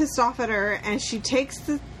 Ashley's pissed off at her, and she takes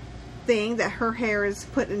the thing that her hair is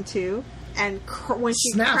put into, and when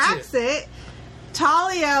she cracks it,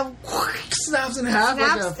 Talia snaps in half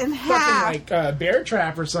fucking like bear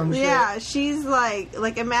trap or some shit. Yeah, she's like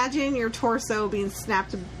imagine your torso being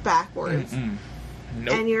snapped backwards. Mm-mm.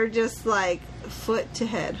 Nope. And you're just like foot to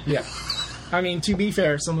head. Yeah. I mean, to be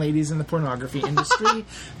fair, some ladies in the pornography industry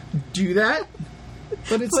do that,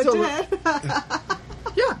 but it's foot still to head.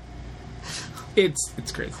 Yeah.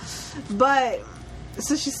 It's crazy. But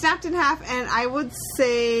so she snapped in half, and I would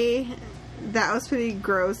say that was pretty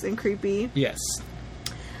gross and creepy. Yes.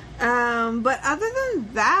 But other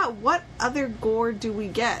than that, what other gore do we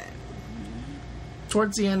get?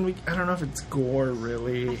 Towards the end, I don't know if it's gore,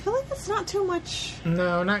 really. I feel like it's not too much.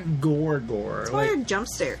 No, not gore. It's more like, jump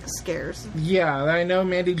scares. Yeah, I know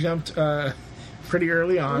Mandy jumped pretty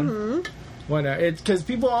early on. Mm-hmm. When it's because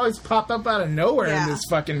people always pop up out of nowhere in this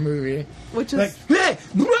fucking movie, which is like, hey,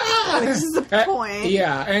 which is the point.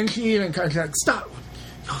 Yeah, and she even kind of like, stop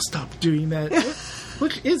doing that,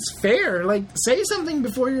 which is fair. Like, say something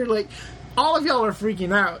before you're like, all of y'all are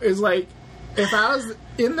freaking out. Is like, if I was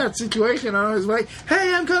in that situation, I was like,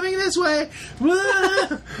 hey, I'm coming this way.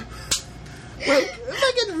 Like,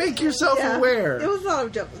 fucking make yourself aware. It was a lot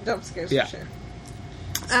of jump scares for sure.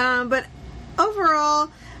 But overall,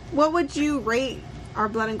 what would you rate our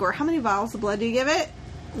blood and gore? How many vials of blood do you give it?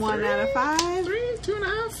 1 out of 5? 3,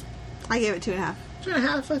 2.5. I gave it 2.5.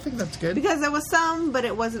 2.5, I think that's good. Because there was some, but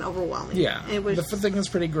it wasn't overwhelming. Yeah. It was, the thing was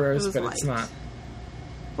pretty gross, but light. It's not.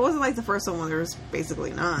 It wasn't like the first one where there was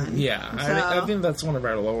basically none. Yeah. So, I think that's one of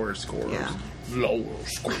our lower scores. Yeah. Lower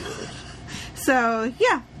scores. So,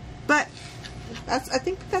 yeah. But I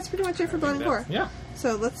think that's pretty much it for blood and gore. Yeah.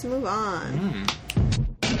 So, let's move on.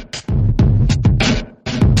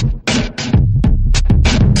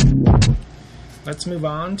 Let's move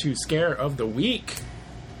on to Scare of the Week.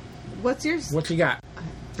 What's yours? What you got?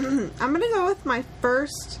 I'm going to go with my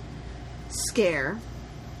first scare.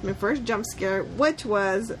 My first jump scare, which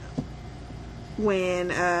was when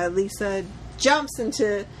Lisa jumps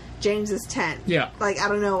into James's tent. Yeah. Like,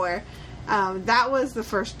 out of nowhere. That was the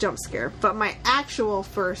first jump scare. But my actual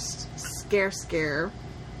first scare,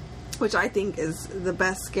 which I think is the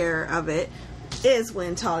best scare of it, is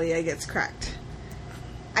when Talia gets cracked.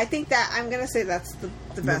 I think that I'm gonna say that's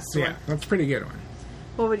the best one. Yeah, that's a pretty good one.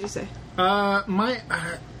 What would you say?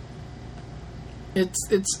 It's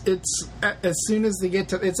as soon as they get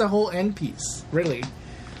to, it's a whole end piece, really.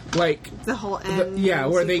 Like the whole end.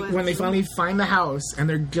 When they finally find the house and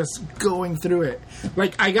they're just going through it.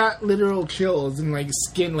 Like, I got literal chills and like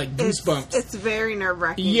skin, like goosebumps. It's very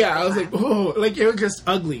nerve-wracking. Yeah, I was like, oh, like it was just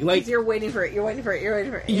ugly. Like, you're waiting for it.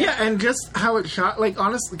 Yeah, and just how it shot. Like,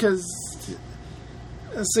 honestly, because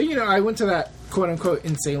so I went to that quote unquote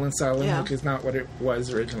insane asylum, which is not what it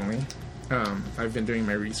was originally. I've been doing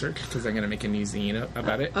my research because I'm going to make a new zine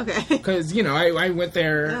about it. Okay. Because, I went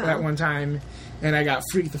there at one time and I got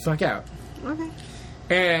freaked the fuck out. Okay.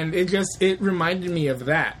 And it reminded me of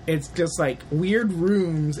that. It's just like weird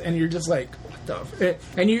rooms and you're just like, what the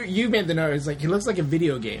and you made the note, it's like, it looks like a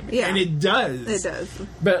video game. Yeah. And it does. It does.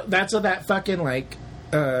 But that's what that fucking like,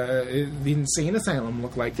 the insane asylum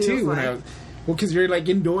looked like too. When because you're like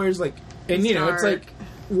indoors, like, and it's dark. It's like,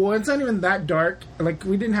 well, it's not even that dark. Like,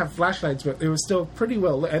 we didn't have flashlights, but it was still pretty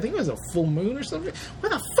well lit. I think it was a full moon or something. Why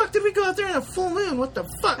the fuck did we go out there in a full moon? What the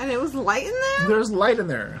fuck? And it was light in there? There was light in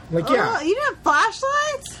there. Like, yeah. You didn't have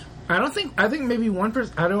flashlights? I think maybe one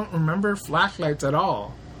person, I don't remember flashlights at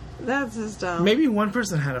all. That's just dumb. Maybe one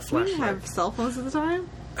person had a flashlight. You didn't have cell phones at the time?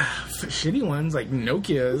 Shitty ones, like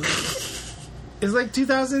Nokia's. It's like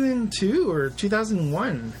 2002 or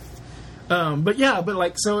 2001. But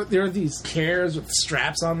like, so there are these chairs with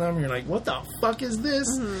straps on them, and you're like, what the fuck is this?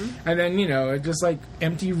 Mm-hmm. And then, just like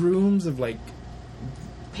empty rooms of like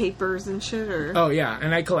papers and shit, or... Oh, yeah,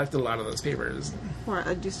 and I collect a lot of those papers. Or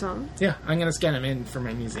do some? Yeah, I'm gonna scan them in for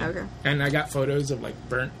my museum. Okay. And I got photos of like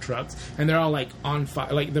burnt trucks, and they're all like on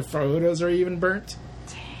fire, like the photos are even burnt.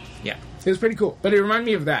 Dang. Yeah, it was pretty cool. But it reminded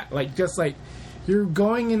me of that, like, just like, you're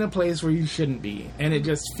going in a place where you shouldn't be, and it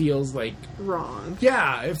just feels like... wrong.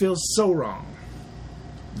 Yeah, it feels so wrong.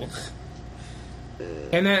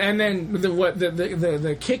 And then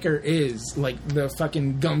the kicker is, like, the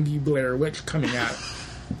fucking Gumby Blair Witch coming out.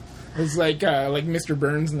 It's like Mr.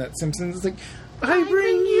 Burns in that Simpsons. It's like, I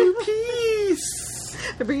bring you peace!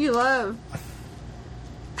 I bring you love.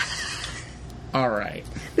 Alright.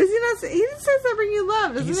 Does he not say... He says I bring you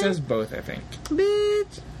love, doesn't he? He says both, I think.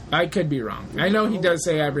 Bitch. I could be wrong. I know he does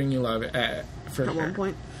say I bring you love for At one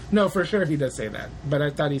point? No, for sure he does say that. But I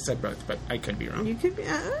thought he said both, but I could be wrong. You could be...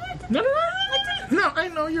 No, I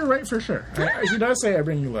know you're right for sure. He does say I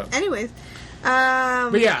bring you love. Anyways.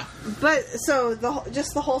 But yeah. But, so,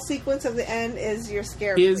 just the whole sequence of the end is your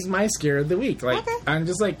scare of the week. Is my scare of the week. Like, okay. I'm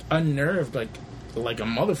just, like, unnerved, like a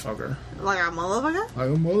motherfucker. Like a motherfucker? Like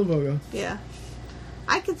a motherfucker. Yeah.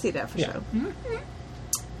 I can see that for sure.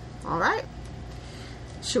 Mm-hmm. All right.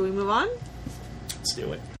 Should we move on? Let's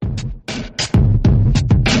do it.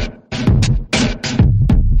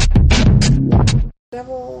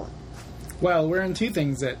 Devil. Well, we're in two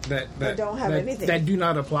things that don't have anything. That do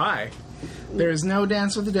not apply. There's no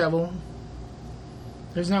Dance with the Devil.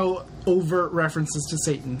 There's no overt references to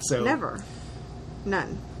Satan. So never.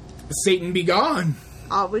 None. Satan be gone.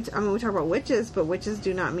 We talk about witches, but witches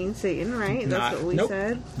do not mean Satan, right? That's what we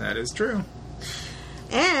said. That is true.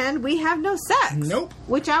 And we have no sex. Nope.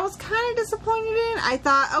 Which I was kind of disappointed in. I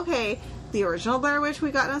thought, okay, the original Blair Witch,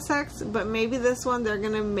 we got no sex, but maybe this one they're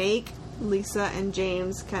going to make Lisa and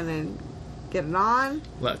James kind of get it on.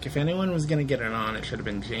 Look, if anyone was going to get it on, it should have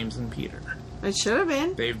been James and Peter. It should have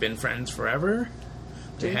been. They've been friends forever.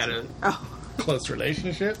 They had a close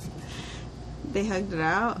relationship. They hugged it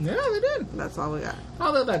out. Yeah, they did. That's all we got.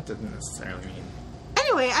 Although that didn't necessarily mean.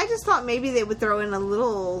 Anyway, I just thought maybe they would throw in a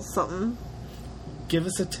little something. Give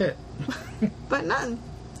us a tit. But nothing.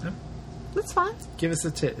 No. That's fine. Give us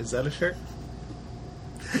a tit. Is that a shirt?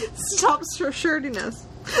 Stop shirtiness.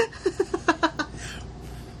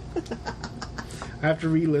 I have to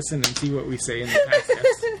re-listen and see what we say in the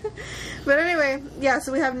podcast. But anyway, yeah,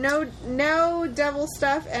 so we have no devil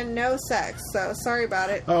stuff and no sex, so sorry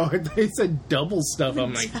about it. Oh, they said double stuff.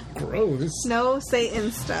 I'm like, gross. No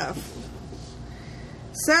Satan stuff.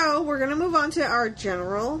 So, we're going to move on to our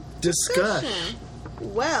general discussion.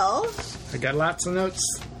 Well, I got lots of notes.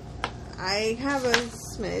 I have a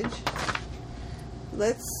smidge.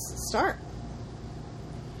 Let's start.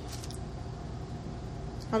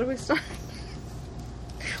 How do we start?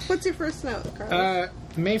 What's your first note, Carlos?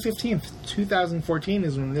 May 15th, 2014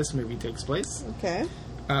 is when this movie takes place. Okay.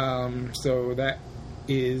 So that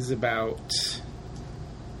is about...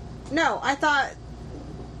 No, I thought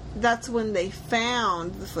that's when they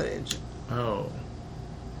found the footage. Oh,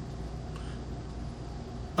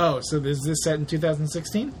 so is this set in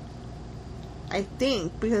 2016? I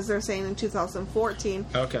think, because they're saying in 2014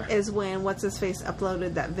 is when What's-His-Face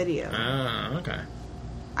uploaded that video. Ah, okay.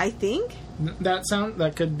 I think?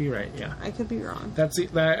 That could be right, yeah. I could be wrong.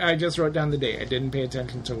 I just wrote down the date. I didn't pay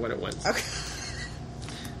attention to what it was. Okay.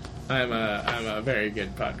 I'm a very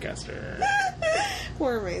good podcaster.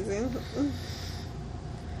 We're amazing.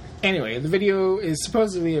 Anyway, the video is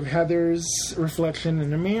supposedly of Heather's reflection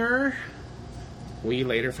in a mirror. We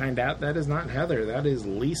later find out that is not Heather. That is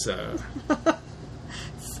Lisa.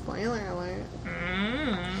 Spoiler alert.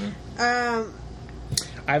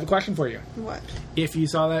 I have a question for you. What? If you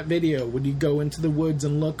saw that video, would you go into the woods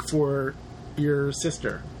and look for your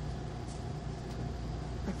sister?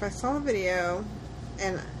 If I saw the video,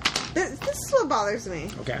 and this is what bothers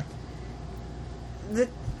me. Okay. The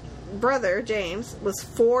brother, James, was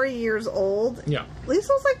 4 years old. Yeah.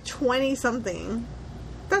 Lisa was like 20-something.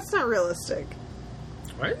 That's not realistic.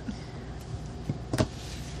 What?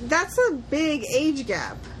 That's a big age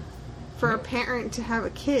gap for a parent to have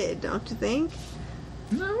a kid, don't you think?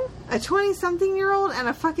 No. A 20-something-year-old and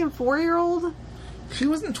a fucking 4-year-old? She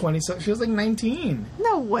wasn't 20, she was like 19.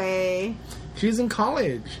 No way. She was in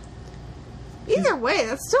college. Either way,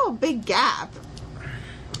 that's still a big gap.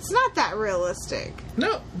 It's not that realistic.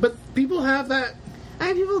 No, but people have that.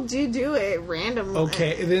 I mean, people do it randomly.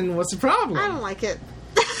 Okay, then what's the problem? I don't like it.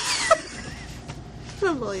 I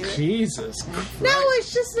don't believe it. Jesus Christ. No,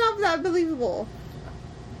 it's just not that believable.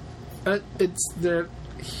 It's there.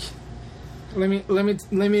 Let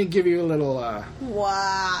me give you a little.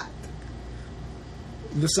 What?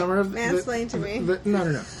 The summer of mansplain to me.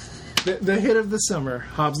 No. The hit of the summer,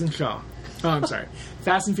 Hobbs and Shaw. Oh, I'm sorry,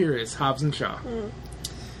 Fast and Furious, Hobbs and Shaw.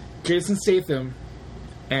 Jason Statham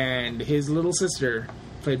and his little sister,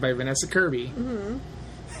 played by Vanessa Kirby. Mm-hmm.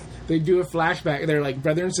 They do a flashback. They're like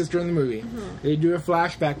brother and sister in the movie. Mm-hmm. They do a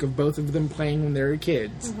flashback of both of them playing when they were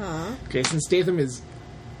kids. Uh-huh. Jason Statham is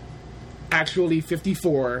actually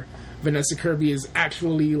 54. Vanessa Kirby is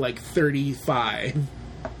actually like 35.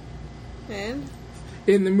 And?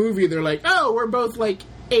 In the movie, they're like, oh, we're both like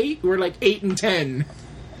 8. We're like 8 and 10.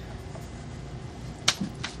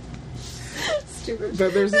 Stupid.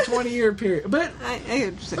 But there's a 20-year period. But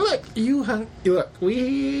I look,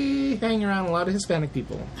 we hang around a lot of Hispanic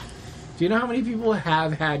people. Do you know how many people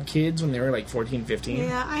have had kids when they were like 14, 15?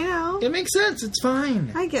 Yeah, I know. It makes sense. It's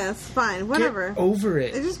fine. I guess. Fine. Whatever. Get over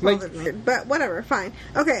it. It just bothered me. But whatever. Fine.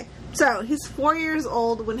 Okay. So, he's 4 years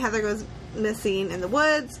old when Heather goes missing in the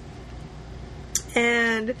woods.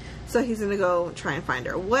 And so he's going to go try and find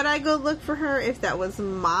her. Would I go look for her if that was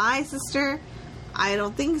my sister? I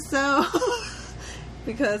don't think so.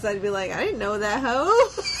 Because I'd be like, I didn't know that hoe.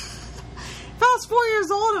 If I was 4 years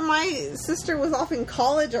old and my sister was off in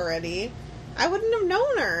college already, I wouldn't have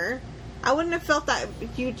known her. I wouldn't have felt that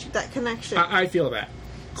connection. I feel that.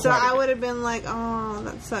 So I would have been like, oh,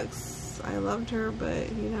 that sucks. I loved her, but,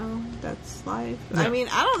 that's life. No, I mean,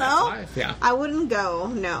 I don't know. Life, yeah. I wouldn't go,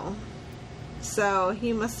 no. So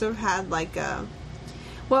he must have had like a...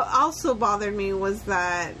 What also bothered me was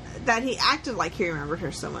that he acted like he remembered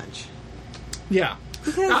her so much. Yeah.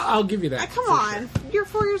 I'll give you that. Come on. Sure. You're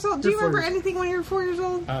 4 years old. Do you remember anything when you were 4 years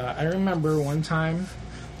old? I remember one time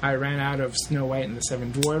I ran out of Snow White and the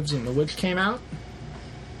Seven Dwarfs when The Witch came out.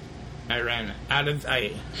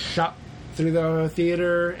 I shot through the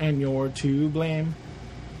theater, and you're to blame.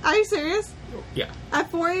 Are you serious? Yeah. At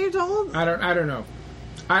 4 years old? I don't know.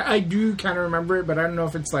 I do kind of remember it, but I don't know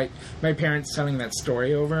if it's like my parents telling that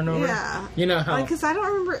story over and over. Yeah. You know how... Because I don't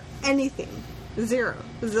remember anything. Zero.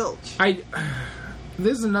 Zilch.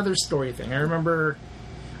 This is another story thing. I remember,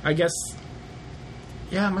 I guess...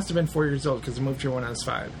 Yeah, I must have been 4 years old because I moved here when I was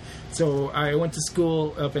 5. So I went to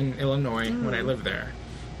school up in Illinois when I lived there.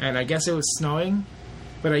 And I guess it was snowing,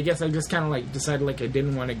 but I guess I just kind of like decided like I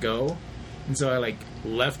didn't want to go. And so I like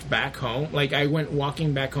left back home. Like I went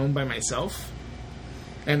walking back home by myself.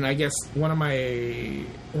 And I guess one of my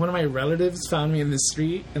relatives found me in the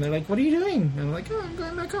street, and they're like, "What are you doing?" And I'm like, "Oh, I'm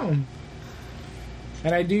going back home."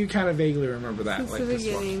 And I do kind of vaguely remember that. Since the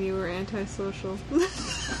beginning, you were antisocial.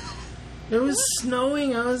 It was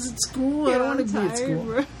snowing. I was at school. Yeah, I don't want to be at school.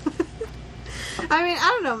 Bro. I mean,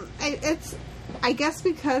 I don't know. I guess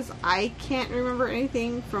because I can't remember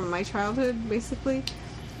anything from my childhood. Basically,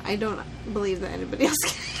 I don't believe that anybody else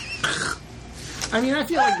can. I mean, I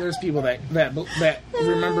feel like there's people that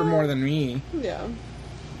remember more than me. Yeah.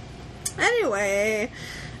 Anyway,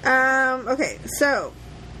 okay, so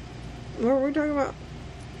what were we talking about?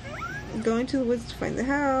 Going to the woods to find the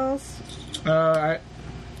house. I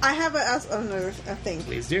have a thing.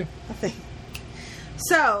 Please do. A thing.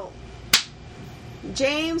 So,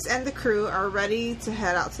 James and the crew are ready to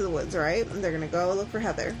head out to the woods, right? And they're going to go look for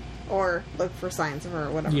Heather or look for signs of her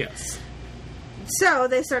or whatever. Yes. So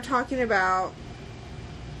they start talking about,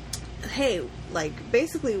 hey, like,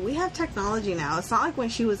 basically, we have technology now. It's not like when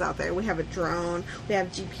she was out there. We have a drone, we have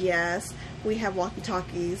GPS, we have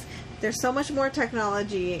walkie-talkies. There's so much more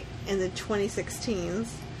technology in the 2016s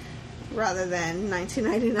rather than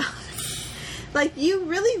 1999. Like, you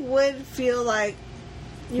really would feel like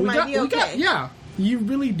you might be okay. Yeah, you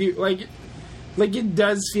really do. Like, it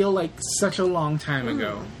does feel like such a long time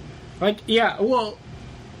ago. Like, yeah, well...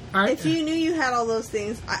 if you knew you had all those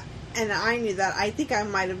things... And I knew that, I think I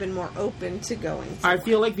might have been more open to going somewhere. I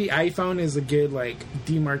feel like the iPhone is a good, like,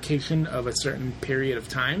 demarcation of a certain period of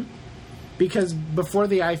time. Because before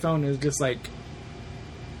the iPhone is just, like,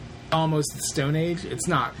 almost the Stone Age. It's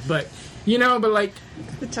not, but, you know, but, like...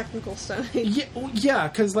 The technical Stone Age. Yeah,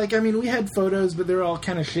 because, like, I mean, we had photos, but they're all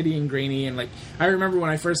kind of shitty and grainy. And, like, I remember when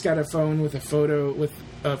I first got a phone with a photo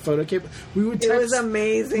camera. It was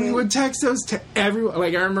amazing. We would text those to everyone.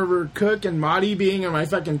 Like, I remember Cook and Marty being on my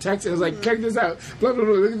fucking text. It was like, check this out. Blah, blah,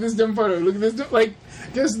 blah. Look at this dumb photo. Look at this. Like,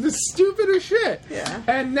 just the stupidest shit. Yeah.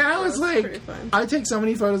 And now it's like, I take so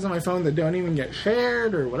many photos on my phone that don't even get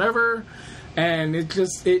shared or whatever. And it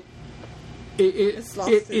just, it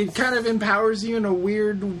kind of empowers you in a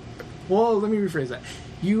weird... Well, let me rephrase that.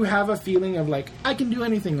 You have a feeling of, like, I can do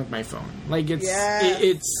anything with my phone. Like, it's...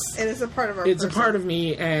 Yes. And it's a part of our It's person. A part of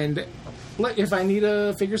me, and like, if I need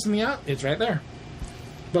to figure something out, it's right there.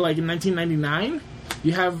 But, like, in 1999,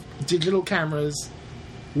 you have digital cameras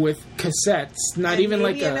with cassettes, not and even,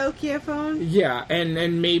 maybe like, a Nokia phone? Yeah,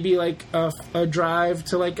 and maybe, like, a drive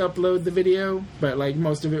to, like, upload the video, but, like,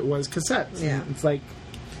 most of it was cassettes. Yeah. And it's, like,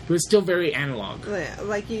 it was still very analog. Yeah,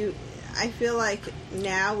 like, I feel like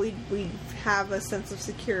now we have a sense of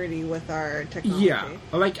security with our technology. Yeah.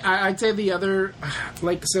 Like, I'd say the other...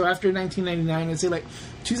 Like, so after 1999, I'd say, like,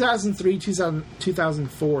 2003,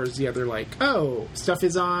 2004 is the other, like, oh, stuff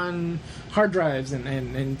is on hard drives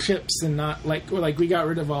and chips and not, like, we got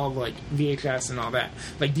rid of all, like, VHS and all that.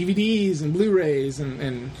 Like, DVDs and Blu-rays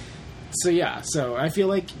and... So, yeah. So, I feel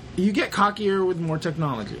like you get cockier with more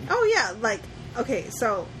technology. Oh, yeah. Like, okay,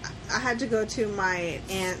 so... I had to go to my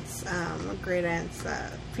aunt's, great aunt's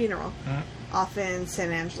funeral off in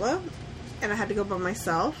San Angelo, and I had to go by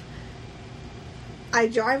myself. I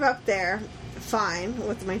drive up there fine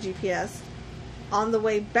with my GPS. On the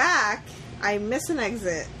way back, I miss an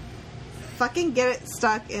exit. Fucking get it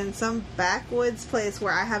stuck in some backwoods place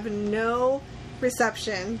where I have no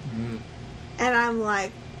reception. And I'm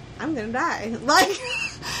like, I'm gonna die. Like,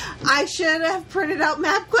 I should have printed out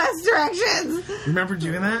MapQuest directions. Remember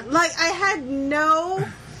doing that? Like, I had no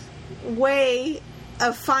way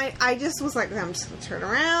of I just was like, I'm just gonna turn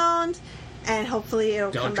around and hopefully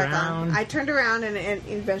it'll come back on. I turned around and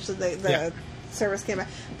eventually the service came back.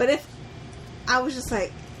 But if I was just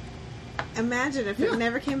like, imagine if it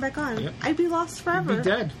never came back on, I'd be lost forever. You'd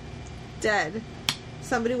be dead.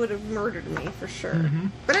 Somebody would have murdered me for sure.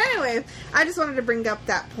 But anyway, I just wanted to bring up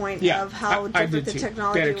that point of how different the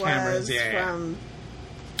technology was from.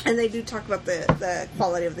 And they do talk about the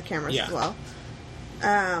quality of the cameras as well.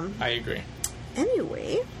 I agree.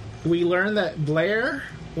 Anyway. We learned that Blair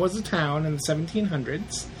was a town in the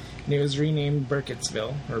 1700s, and it was renamed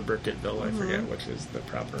Burkittsville, or Burkittville, I forget which is the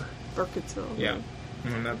proper... Burkittsville. Yeah.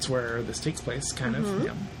 And that's where this takes place, kind of,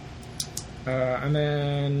 yeah. And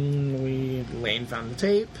then Lane found the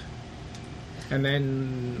tape. And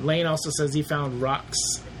then Lane also says he found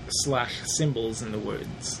rocks/symbols in the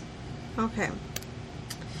woods. Okay.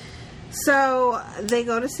 So they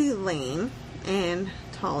go to see Lane and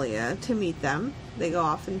Talia to meet them. They go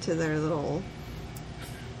off into their little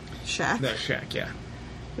shack. That shack, yeah.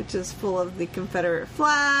 Which is full of the Confederate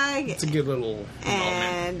flag. It's a good little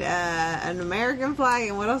and an American flag.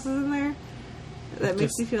 And what else is in there that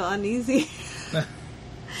makes you feel uneasy?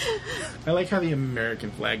 I like how the American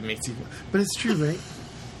flag makes you feel... But it's true, right?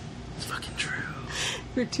 It's fucking true.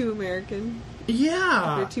 You're too American.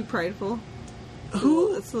 Yeah. You're too prideful.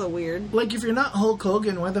 Who? It's a little weird. Like, if you're not Hulk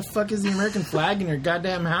Hogan, why the fuck is the American flag in your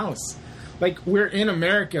goddamn house? Like, we're in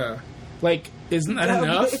America. Like, isn't that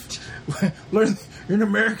enough? You're in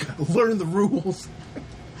America. Learn the rules.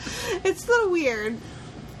 It's a little weird.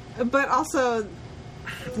 But also...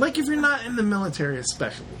 Like, if you're not in the military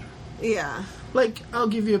especially. Yeah. Like, I'll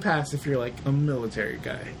give you a pass if you're, like, a military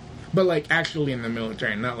guy. But, like, actually in the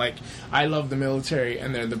military. Not like, I love the military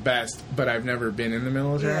and they're the best, but I've never been in the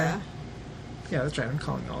military. Yeah. Yeah, that's right. I'm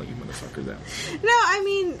calling all you motherfuckers out. No, I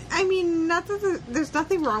mean, not that there's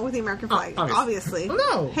nothing wrong with the American flag. Obviously. Well,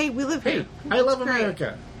 no. Hey, we live here. I love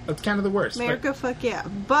America. That's kind of the worst. America, fuck yeah.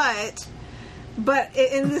 But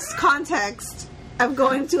in this context of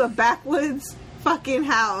going to a backwoods fucking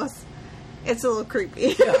house, it's a little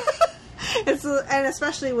creepy. Yeah. And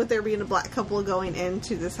especially with there being a black couple going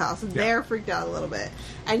into this house, they're freaked out a little bit,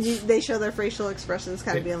 and they show their facial expressions,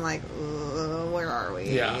 kind of being like, "Where are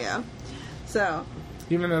we?" Yeah. So,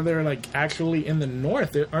 even though they're like actually in the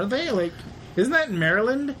north, are they like? Isn't that in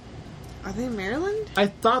Maryland? Are they in Maryland? I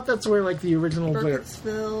thought that's where like the original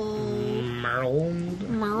Burkittsville,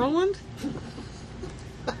 Maryland.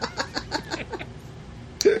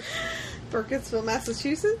 Burkittsville,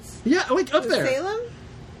 Massachusetts. Yeah, like up there. Salem.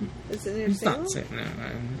 Is it near Salem? Not Salem. No.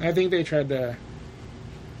 I think they tried to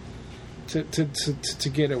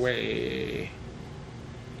get away.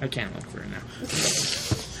 I can't look for it now.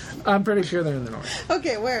 I'm pretty sure they're in the north.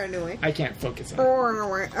 Okay, where anyway? I can't focus on it.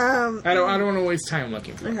 I don't want to waste time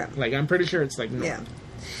looking for it. Like, I'm pretty sure it's like north. Yeah.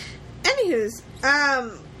 Anywho's,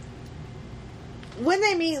 when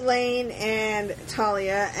they meet Lane and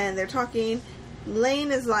Talia and they're talking,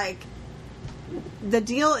 Lane is like, the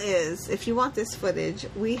deal is, if you want this footage,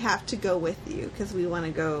 we have to go with you because we want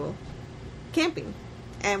to go camping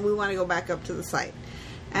and we want to go back up to the site.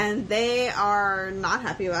 And they are not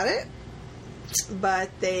happy about it, but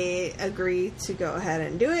they agree to go ahead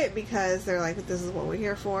and do it because they're like, this is what we're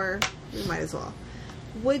here for. We might as well.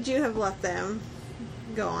 Would you have let them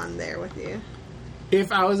go on there with you?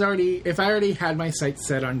 If I already had my sights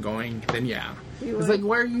set on going, then yeah. It's like,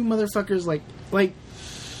 why are you motherfuckers like?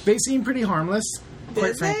 They seem pretty harmless.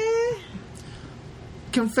 Did they?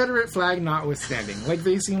 Confederate flag notwithstanding, like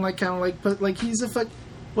they seem like kind of like, but like he's a fuck.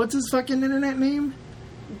 What's his fucking internet name?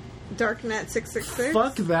 Darknet 666.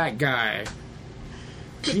 Fuck that guy.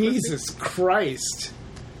 Jesus Christ.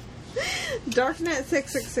 Darknet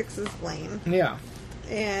 666 is lame. Yeah.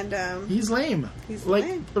 And he's lame. He's like,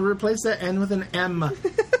 lame. Replace that N with an M.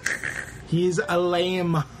 He's a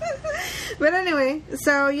lame. But anyway,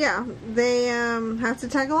 so yeah, they have to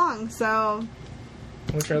tag along. So,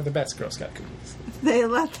 which are the best Girl Scout cookies? They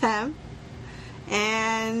let them,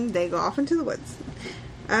 and they go off into the woods.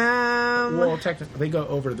 Well, technically, they go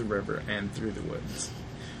over the river and through the woods.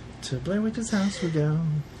 To Blair Witch's house we go.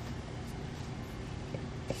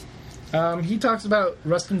 He talks about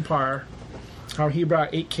Rustin Parr, how he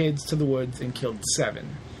brought 8 kids to the woods and killed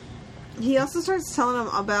 7. He also starts telling them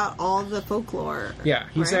about all the folklore. Yeah,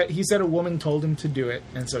 he said a woman told him to do it,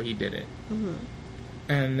 and so he did it. Mm-hmm.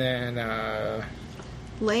 And then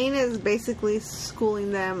Lane is basically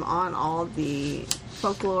schooling them on all the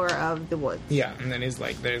folklore of the woods. Yeah, and then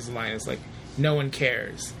there's a line, it's like, no one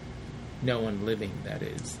cares. No one living, that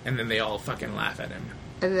is. And then they all fucking laugh at him.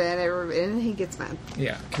 And then he gets mad.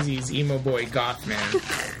 Yeah, because he's emo boy goth man.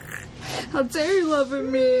 How dare you love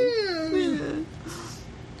me?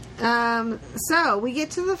 Yeah. So we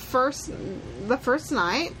get to the first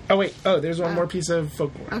night. Oh wait, there's one more piece of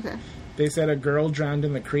folklore. Okay. They said a girl drowned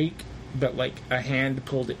in the creek, but like a hand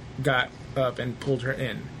got up and pulled her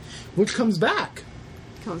in, which comes back.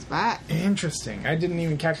 Comes back. Interesting. I didn't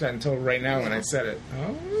even catch that until right now when I said it.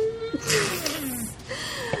 Oh.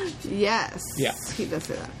 Yes. Yeah. He does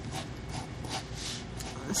say that.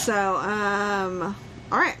 So,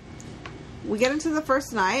 all right. we get into the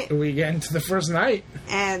first night.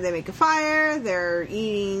 And they make a fire. They're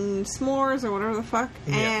eating s'mores or whatever the fuck.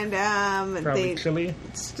 Yeah. And they chili.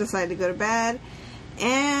 Decide to go to bed.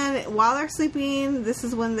 And while they're sleeping, this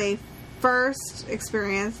is when they first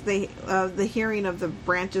experience the hearing of the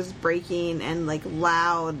branches breaking and like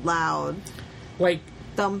loud like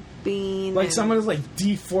thumping, like someone is like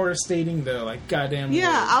deforestating the like goddamn woods.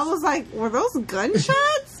 I was like, were those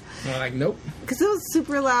gunshots? I'm like, nope, because it was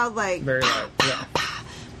super loud, like very loud. Yeah,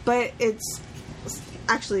 but it's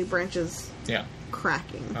actually branches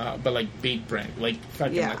cracking, but like big branch, like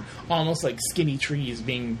fucking like almost like skinny trees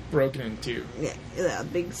being broken into. Yeah,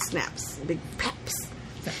 big snaps, big peps.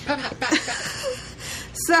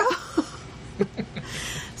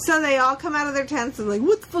 So they all come out of their tents and like,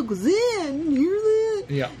 what the fuck was that? You hear that?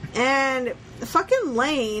 Yeah. And fucking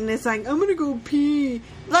Lane is like, I'm gonna go pee.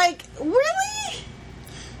 Like, really?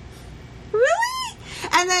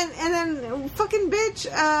 And then fucking bitch,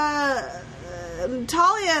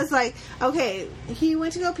 Talia is like, okay, he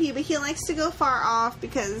went to go pee, but he likes to go far off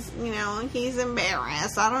because, you know, he's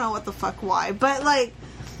embarrassed. I don't know what the fuck why, but like,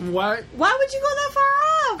 what? Why would you go that far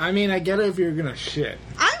off? I mean, I get it if you're gonna shit.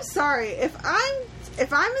 I'm sorry. If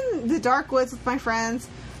I'm in the dark woods with my friends,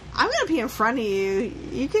 I'm gonna pee in front of you.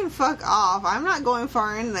 You can fuck off. I'm not going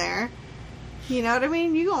far in there. You know what I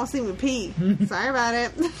mean? You gonna see me pee. Sorry about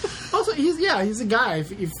it. Also, he's a guy.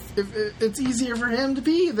 If it's easier for him to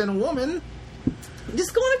pee than a woman,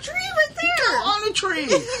 just go on a tree right there. Go on a tree.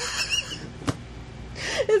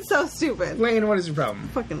 It's so stupid. Lane, what is your problem?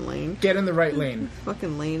 Fucking Lane. Get in the right lane.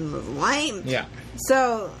 Fucking Lane was lame. Yeah.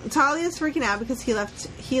 So Talia's freaking out because he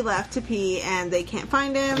left to pee and they can't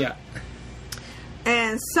find him. Yeah.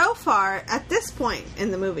 And so far, at this point in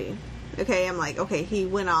the movie, okay, I'm like, okay, he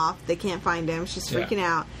went off. They can't find him. She's freaking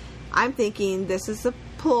out. I'm thinking this is a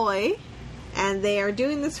ploy, and they are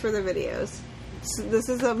doing this for the videos. So this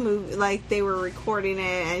is a movie, like they were recording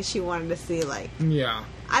it, and she wanted to see, like,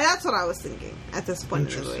 that's what I was thinking at this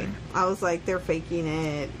point in the movie. I was like, they're faking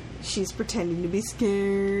it. She's pretending to be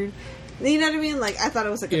scared. You know what I mean? Like, I thought it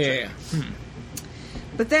was like a trick.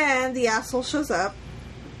 But then the asshole shows up,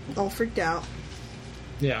 all freaked out.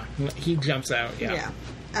 Yeah, he jumps out. Yeah.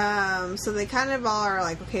 So they kind of all are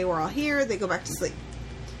like, okay, we're all here. They go back to sleep.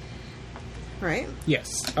 Right?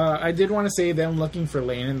 Yes. I did want to say them looking for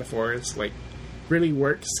Lane in the forest, like, really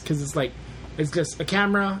works, because it's like, it's just a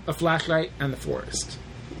camera, a flashlight, and the forest.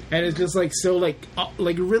 And it's just like, so like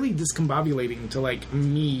really discombobulating to like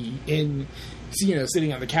me in, you know,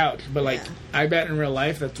 sitting on the couch. But like, I bet in real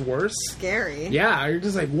life that's worse. Scary. Yeah, you're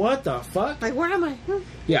just like, what the fuck? Like, where am I?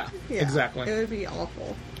 Yeah, exactly. It would be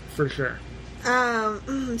awful. For sure. So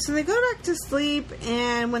they go back to sleep,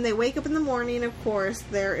 and when they wake up in the morning, of course,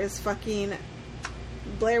 there is fucking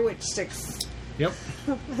Blair Witch sticks. Yep.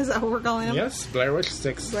 Is that what we're calling them? Yes, Blair Witch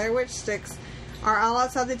sticks. Blair Witch sticks are all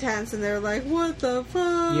outside the tents, and they're like, what the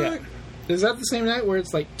fuck? Yeah. Is that the same night where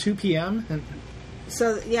it's like 2 p.m.? And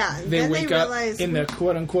so, yeah. They wake up in the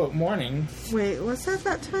quote-unquote morning. Wait, was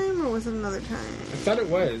that time, or was it another time? I thought it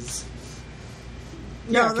was.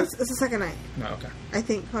 No, it's the second night. No, okay. I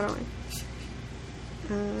think. Hold on.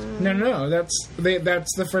 No. That's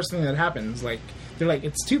the first thing that happens. Like, they're like,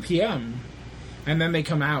 it's 2 p.m. And then they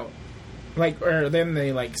come out. Like, or then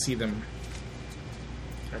they, like, see them.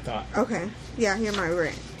 I thought. Okay. Yeah, you're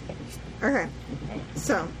right. Okay.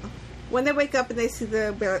 So, when they wake up and they see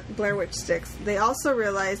the Blair Witch sticks, they also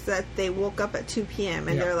realize that they woke up at 2 p.m.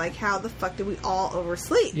 And they're like, how the fuck did we all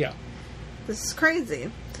oversleep? Yeah. This is crazy.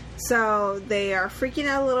 So, they are freaking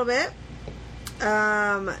out a little bit.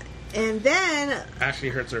 And then Ashley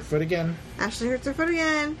hurts her foot again.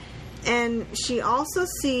 And she also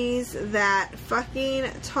sees that fucking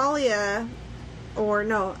Talia, or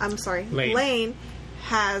no, I'm sorry, Lane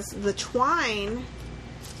has the twine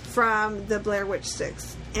from the Blair Witch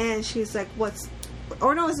sticks. And she's like, is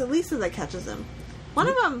it Lisa that catches him? One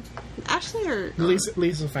of them, Ashley or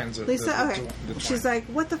Lisa finds it. Lisa, okay. She's like,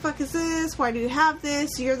 what the fuck is this? Why do you have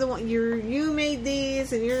this? You're the one, you made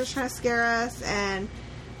these, and you're just trying to scare us. And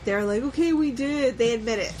they're like, okay, we did. They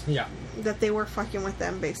admit it. Yeah. That they were fucking with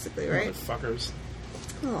them, basically, right? Motherfuckers.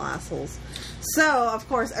 Little assholes. So, of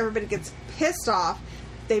course, everybody gets pissed off.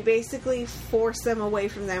 They basically force them away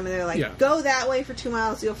from them, and they're like, go that way for 2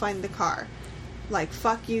 miles, you'll find the car. Like,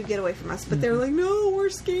 fuck you, get away from us. But they're like, no, we're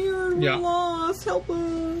scared, we're lost, help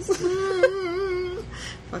us.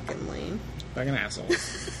 Fucking lame. Fucking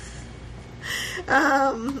assholes.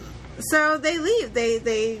 So they leave.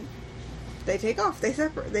 They take off. They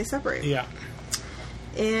separate. Yeah.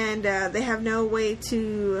 And they have no way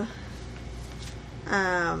to.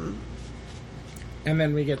 And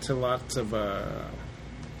then we get to lots of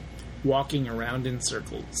walking around in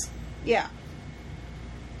circles. Yeah.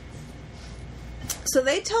 So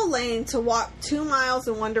they tell Lane to walk 2 miles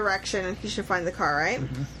in one direction and he should find the car, right?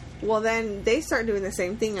 Mm-hmm. Well, then they start doing the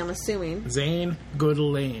same thing, I'm assuming. Zane, go to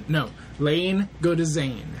Lane. No, Lane, go to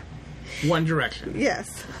Zane. One direction.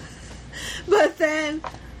 Yes. But then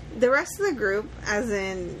the rest of the group, as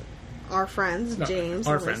in our friends, James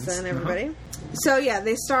and Lisa and everybody. Uh-huh. So, yeah,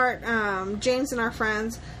 they start, James and our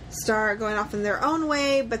friends start going off in their own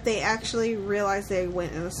way, but they actually realize they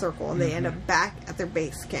went in a circle and they end up back at their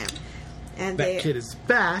base camp. And that kid is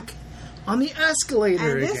back on the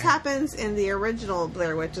escalator and this happens in the original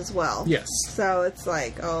Blair Witch as well. Yes. So it's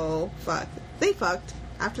like, oh, fuck. They fucked.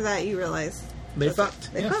 After that, you realize... They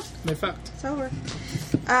fucked. They fucked. It's over.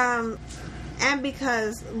 And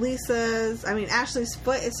because Ashley's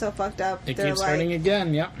foot is so fucked up... It keeps hurting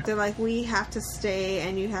again, yep. They're like, we have to stay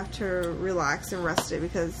and you have to relax and rest it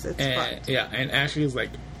because it's fucked. Yeah, and Ashley's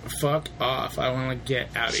like, fuck off. I want to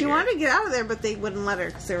get out of here. She wanted to get out of there, but they wouldn't let her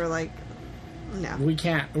because they were like... No. We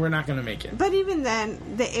can't. We're not going to make it. But even then,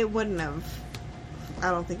 it wouldn't have... I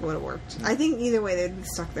don't think it would have worked. I think either way, they'd be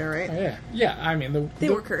stuck there, right? Oh, yeah. Yeah, I mean... They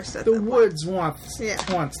were cursed at the woods wants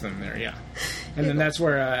them there, yeah. And then that's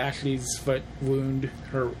where Ashley's foot wound,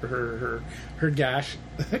 her gash...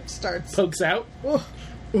 starts. Pokes out.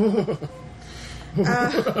 I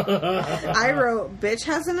wrote, bitch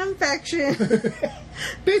has an infection.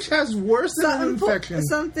 Bitch has worse than an infection.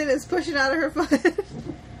 Something is pushing out of her foot.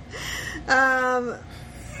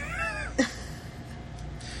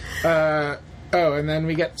 And then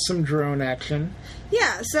we get some drone action.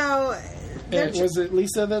 Yeah, so... Was it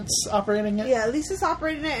Lisa that's operating it? Yeah, Lisa's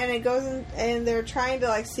operating it, and it goes in, and they're trying to,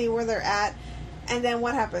 like, see where they're at, and then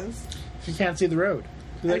what happens? She can't see the road.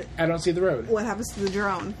 She's like, I don't see the road. What happens to the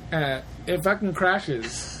drone? It fucking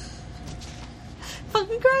crashes.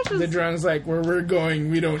 Fucking crashes. The drone's like, where we're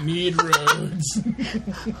going, we don't need roads.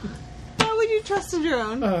 Why would you trust a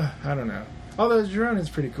drone? I don't know. Although the drone is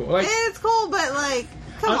pretty cool. Like, it's cool, but like,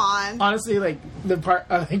 come on. Honestly, like the part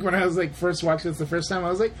I think when I was like first watching this the first time, I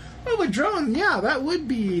was like, oh, a drone, yeah, that would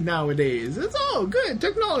be nowadays. It's all good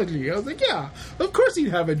technology. I was like, yeah, of course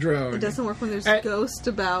you'd have a drone. It doesn't work when there's a ghost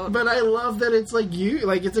about. But I love that it's like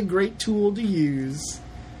it's a great tool to use.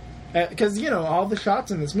 Because, all the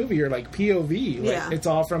shots in this movie are like POV. Like, it's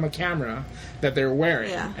all from a camera that they're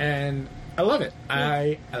wearing. Yeah. And I love it.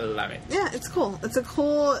 Yeah. I love it. Yeah, it's cool. It's a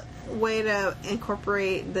cool way to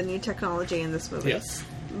incorporate the new technology in this movie. Yes.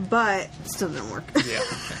 But it still didn't work. Yeah.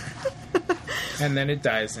 And then it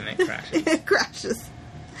dies and it crashes. It crashes.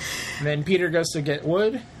 And then Peter goes to get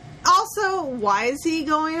wood. Also, why is he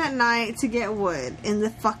going at night to get wood in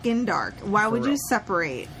the fucking dark? Why would you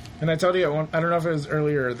separate? And I told you, I don't know if it was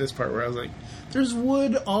earlier or this part where I was like, there's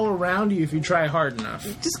wood all around you if you try hard enough.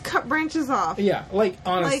 Just cut branches off. Yeah, like,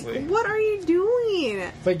 honestly. Like, what are you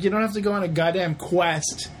doing? Like, you don't have to go on a goddamn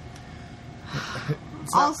quest.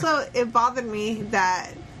 Also, it bothered me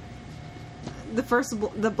that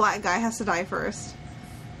the black guy has to die first.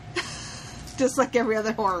 Just like every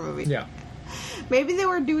other horror movie. Yeah. Maybe they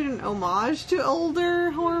were doing an homage to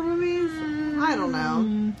older horror movies. I don't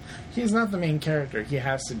know. He's not the main character. He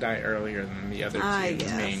has to die earlier than the other two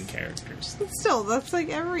main characters. But still, that's like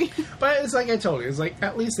every... But it's like I told you. It's like,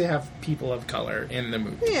 at least they have people of color in the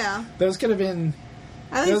movie. Yeah. Those could have been...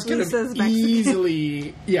 At least Lisa's Mexican.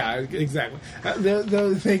 Easily... Yeah, exactly.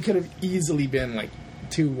 They could have easily been, like,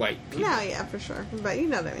 two white people. No, yeah, for sure. But you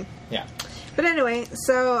know what I mean. Yeah. But anyway,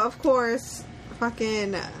 so, of course,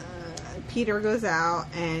 fucking Peter goes out,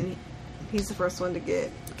 and he's the first one to get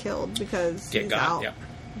killed because he's out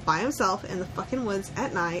by himself in the fucking woods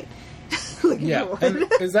at night. Yeah, and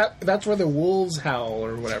that's where the wolves howl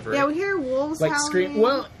or whatever. Yeah, we hear wolves like howling. Scream.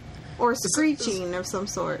 Well, or screeching of some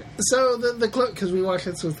sort. So because we watch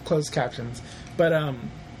this with closed captions, but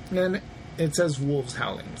then it says wolves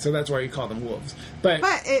howling, so that's why you call them wolves. But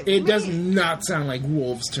it does not sound like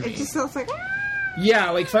wolves to me. It just sounds like. Yeah,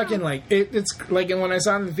 like fucking like it's like, and when I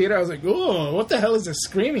saw it in the theater, I was like, "Oh, what the hell is this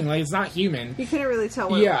screaming? Like it's not human." You couldn't really tell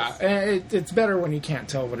what it was. Yeah, it's better when you can't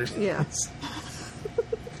tell what it is. Yeah.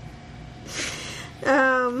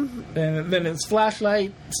 And then its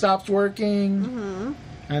flashlight stops working,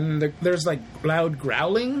 and there's like loud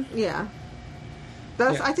growling. Yeah,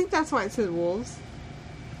 I think that's why it says wolves.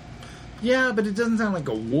 Yeah, but it doesn't sound like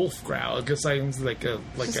a wolf growl. It just sounds like a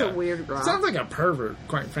weird growl. It sounds like a pervert,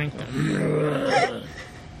 quite frankly.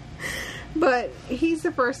 But he's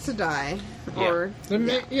the first to die,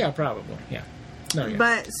 yeah, probably, yeah. No, yeah.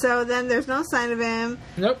 But so then there's no sign of him.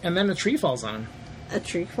 Nope, and then a tree falls on him. A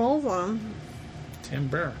tree falls on him.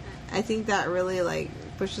 Timber. I think that really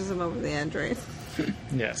pushes him over the edge, right?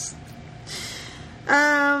 Yes.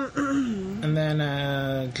 And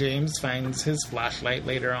then James finds his flashlight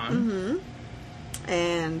later on.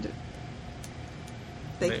 And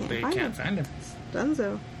they can't find him.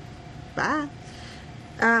 Dunzo. Bye.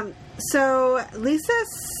 So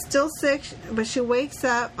Lisa's still sick, but she wakes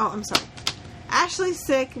up. Oh, I'm sorry. Ashley's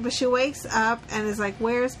sick, but she wakes up and is like,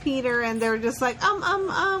 "Where's Peter?" And they're just like, he's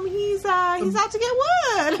out to get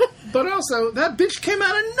wood." But also, that bitch came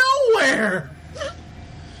out of nowhere.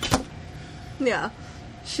 Yeah,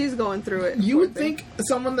 she's going through it. You would think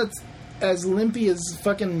someone that's as limpy as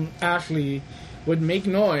fucking Ashley would make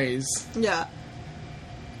noise. Yeah.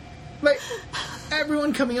 Like,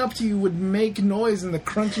 everyone coming up to you would make noise in the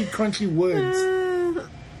crunchy, crunchy woods.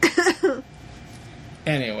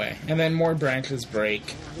 Anyway, and then more branches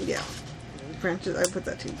break. Yeah. Branches, I put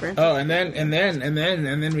that too. Branches. Oh, and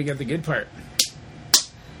then we get the good part.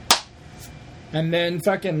 And then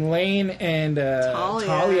fucking Lane and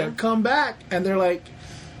Talia come back, and they're like...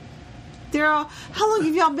 They're all, "How long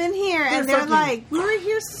have y'all been here?" And they're like, "We were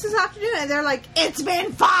here since this afternoon." And they're like, "It's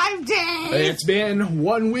been 5 days." It's been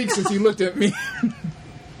 1 week since you looked at me. And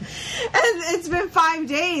it's been 5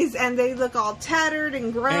 days, and they look all tattered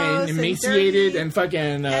and gross and emaciated, and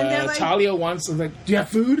fucking like, Talia wants to, like, "Do you have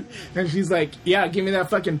food?" And she's like, "Yeah, give me that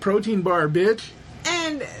fucking protein bar, bitch."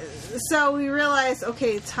 And so we realize,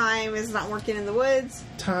 okay, time is not working in the woods.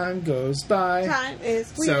 Time goes by. Time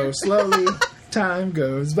is weird. So slowly. Time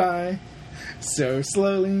goes by. So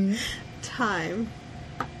slowly. Time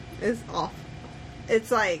is off.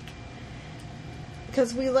 It's like,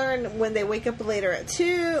 because we learn when they wake up later at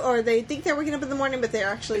 2, or they think they're waking up in the morning, but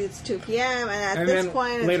it's 2 p.m. And at this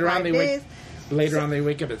point, it's later 5 days. Later on, they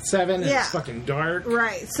wake up at 7, and it's fucking dark.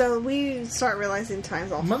 Right. So we start realizing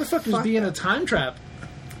time's all motherfuckers being a time trap.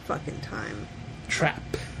 Fucking time. Trap.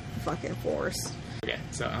 Fucking force. Okay,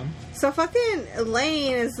 So fucking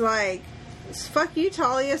Elaine is like, "Fuck you,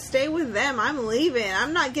 Talia. Stay with them. I'm leaving.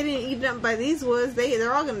 I'm not getting eaten up by these woods.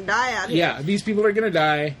 They're all gonna die out here." Yeah, these people are gonna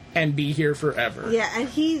die and be here forever. Yeah, and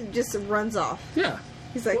he just runs off. Yeah.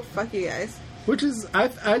 He's like, "Fuck you guys." Which is,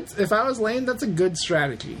 if I was Lane, that's a good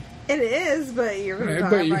strategy. It is, but you're gonna die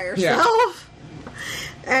by yourself. Yeah.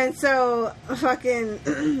 And so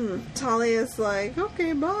fucking Talia's like,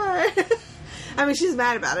 "Okay, bye." I mean, she's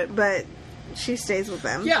mad about it, but she stays with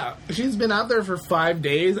them. Yeah, she's been out there for 5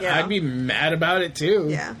 days. Yeah. I'd be mad about it too.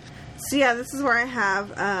 Yeah. So yeah, this is where I have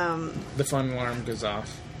the fun alarm goes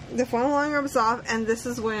off. The phone alarm goes off, and this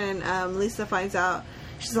is when Lisa finds out.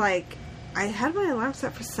 She's like, "I had my alarm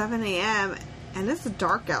set for 7 a.m. and it's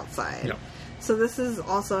dark outside." Yep. So this is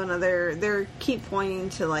also another. They keep pointing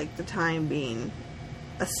to like the time being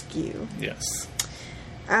askew. Yes.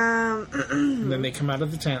 And then they come out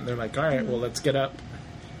of the tent. They're like, "All right, well, let's get up."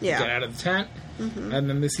 Yeah. Get out of the tent, and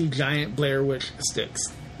then they see giant Blair Witch sticks.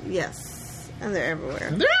 Yes, and they're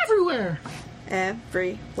everywhere.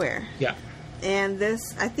 Everywhere. Yeah. And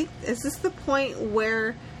this, I think, is this the point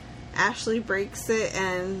where Ashley breaks it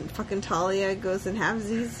and fucking Talia goes in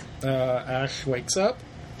halvesies? Ash wakes up.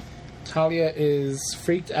 Talia is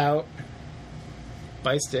freaked out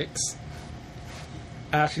by sticks.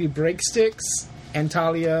 Ashley breaks sticks, and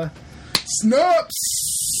Talia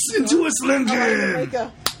snaps into a Slim Jim. Make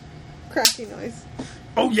a crafty noise.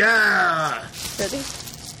 Oh yeah! Ready?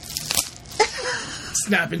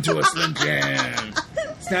 Snap into a Slim Jim.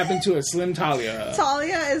 Snap into a Slim Talia.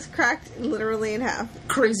 Talia is cracked literally in half.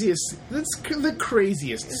 Craziest. That's the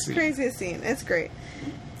craziest scene. Craziest scene. It's great.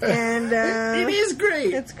 And it is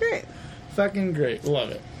great. It's great. Fucking great. Love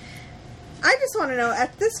it. I just want to know,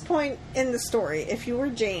 at this point in the story, if you were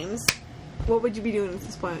James, what would you be doing at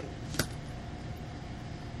this point?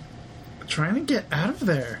 Trying to get out of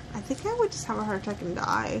there. I think I would just have a heart attack and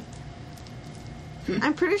die.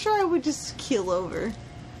 I'm pretty sure I would just keel over.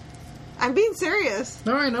 I'm being serious.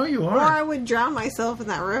 No, I know you are. Or I would drown myself in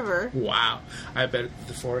that river. Wow. I bet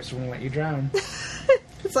the forest won't let you drown.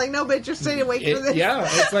 It's like, no, bitch, you're staying awake for this. Yeah,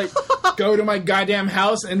 it's like, go to my goddamn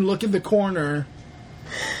house and look in the corner.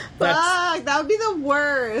 Fuck, that would be the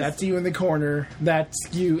worst. That's you in the corner. That's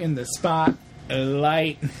you in the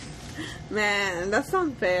spotlight. Man, that's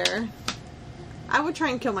not fair. I would try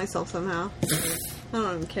and kill myself somehow. I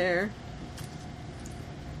don't even care.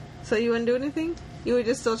 So you wouldn't do anything? You would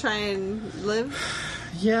just still try and live?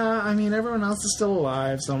 Yeah, I mean, everyone else is still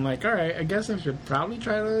alive, so I'm like, alright, I guess I should probably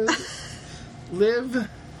try to live.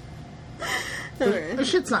 This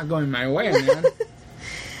shit's not going my way, man.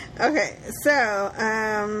 Okay, so,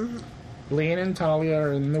 Lane and Talia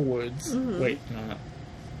are in the woods. Mm-hmm. Wait, no.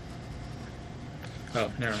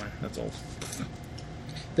 Oh, never mind. That's old.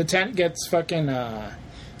 The tent gets fucking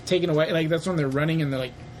taken away. Like, that's when they're running and they're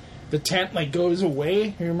like, the tent like goes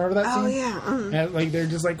away. You remember that scene? Oh yeah. And, like they're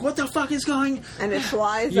just like, what the fuck is going? And it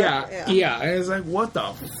flies. Yeah, up. yeah. And it's like, what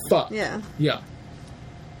the fuck? Yeah. Yeah.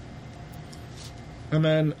 And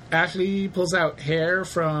then Ashley pulls out hair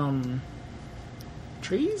from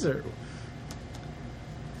trees, or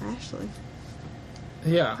Ashley.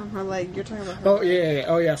 yeah. From her leg. You're talking about her. Oh leg. yeah.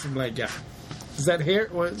 Oh yeah. From like, yeah. Is that hair?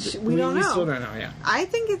 What? We don't know. We still don't know. Yeah. I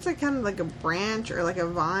think it's a kind of like a branch or like a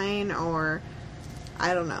vine or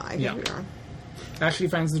I don't know. I could be wrong. Ashley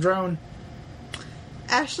finds the drone.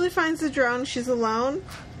 Ashley finds the drone. She's alone.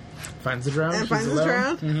 Finds the drone. And she's finds alone. the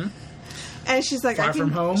drone. Mm-hmm. And she's like, Far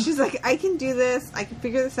from home. She's like, I can do this. I can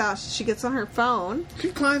figure this out. She gets on her phone. She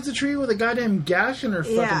climbs a tree with a goddamn gash in her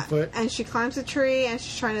fucking foot. And she climbs a tree and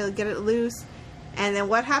she's trying to get it loose. And then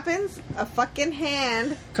what happens? A fucking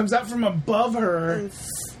hand comes out from above her and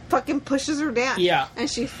fucking pushes her down. Yeah. And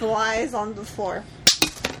she flies on the floor.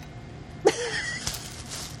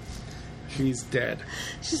 She's dead.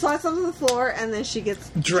 She slides onto the floor and then she gets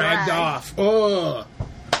dragged off. Oh.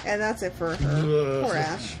 And that's it for her. Ugh. Poor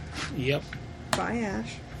Ash. Yep. Bye,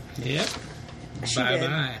 Ash. Yep. She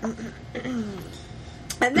Bye.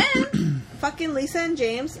 And then, fucking Lisa and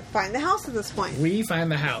James find the house at this point. We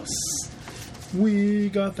find the house. We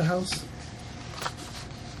got the house.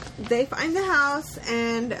 They find the house,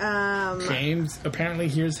 and James apparently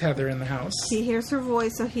hears Heather in the house. He hears her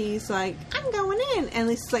voice, so he's like, I'm going in. And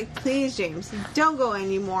Lisa's like, please, James, don't go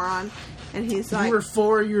in, you moron. And he's like... You were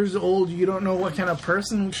 4 years old. You don't know what kind of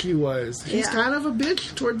person she was. She's kind of a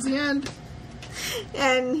bitch towards the end.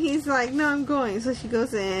 And he's like, no, I'm going. So she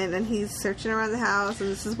goes in, and he's searching around the house, and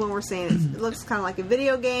this is when we're saying it looks kind of like a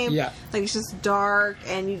video game. Yeah. Like, it's just dark,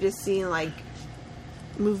 and you just see, like,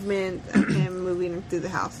 movement of him moving through the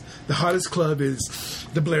house. The hottest club is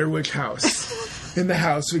the Blair Witch House. In the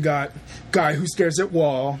house, we got guy who stares at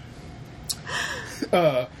wall.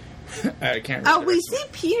 I can't remember. Oh, we see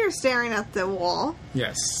Peter staring at the wall.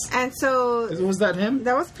 Yes. And so... Was that him?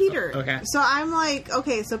 That was Peter. Oh, okay. So I'm like,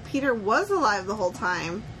 okay, so Peter was alive the whole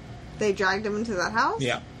time. They dragged him into that house?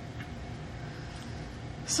 Yeah.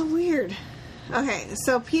 So weird. Okay,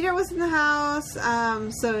 so Peter was in the house.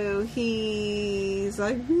 So he's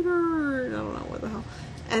like, Peter... I don't know what the hell.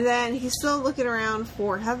 And then he's still looking around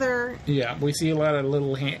for Heather. Yeah, we see a lot of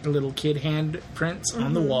little kid handprints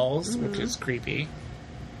on the walls, which is creepy.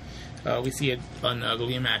 We see an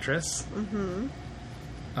ugly mattress. Mm-hmm.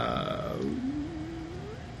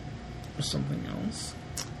 Something else.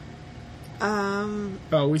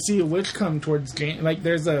 We see a witch come towards Jane. Like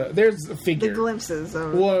there's a figure. The glimpses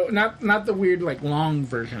of. Well, not the weird like long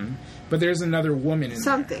version, but there's another woman in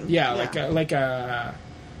something. There. Yeah, like a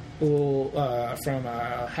from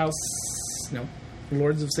House,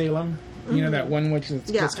 Lords of Salem. Mm-hmm. You know that one witch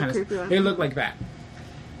that's just kind of. It looked like that.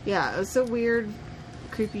 Yeah, it was a weird,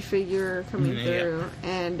 creepy figure coming through,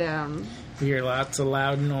 and we hear lots of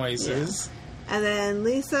loud noises. Yeah. And then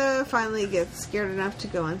Lisa finally gets scared enough to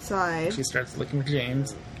go inside. She starts looking for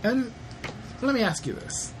James. And let me ask you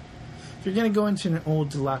this. If you're going to go into an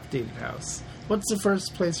old, dilapidated house, what's the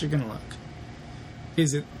first place you're going to look?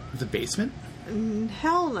 Is it the basement?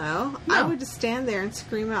 Hell no. I would just stand there and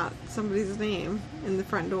scream out somebody's name in the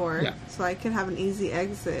front door so I could have an easy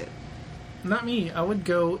exit. Not me. I would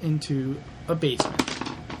go into a basement.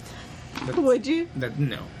 Would you?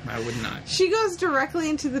 No, I would not. She goes directly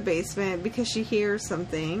into the basement because she hears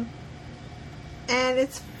something. And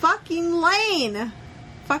it's fucking Lane.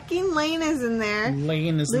 Fucking Lane is in there.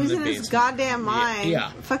 Lane is in the basement. Losing his goddamn mind.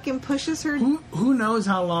 Yeah. Fucking pushes her. Who knows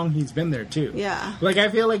how long he's been there, too. Yeah. Like, I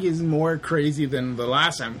feel like he's more crazy than the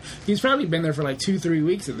last time. He's probably been there for like 2-3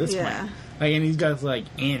 weeks at this point. Like, and he's got like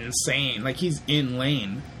insane. Like, he's in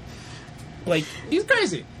Lane. Like, he's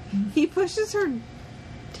crazy. He pushes her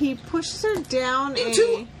down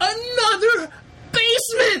into another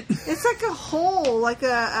basement. It's like a hole, like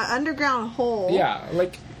a underground hole. Yeah,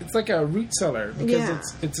 like it's like a root cellar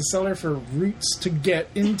because it's a cellar for roots to get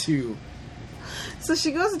into. So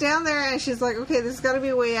she goes down there and she's like, "Okay, there's got to be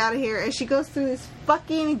a way out of here." And she goes through these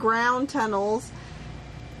fucking ground tunnels.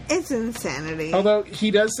 It's insanity. Although he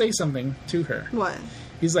does say something to her. What?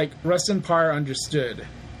 He's like, "Rustin Parr understood.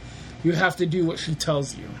 You have to do what she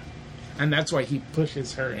tells you." And that's why he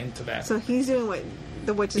pushes her into that. So he's doing what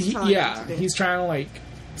the witch is telling him to do. He's trying to like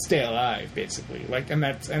stay alive, basically. Like, and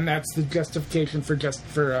that's the justification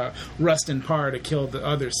for Rustin Parr to kill the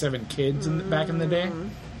other 7 kids back in the day.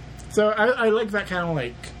 So I like that kind of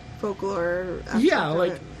like folklore. Yeah,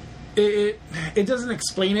 like it doesn't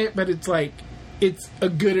explain it, but it's like it's a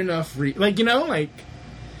good enough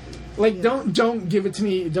don't give it to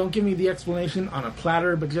me. Don't give me the explanation on a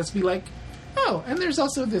platter, but just be like, oh, and there's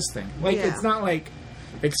also this thing. Like, it's not like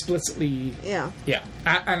explicitly. Yeah. Yeah.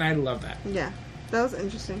 And I love that. Yeah. That was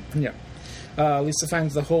interesting. Yeah. Lisa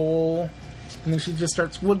finds the hole, and then she just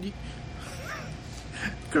starts...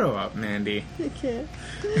 Grow up, Mandy. I can't.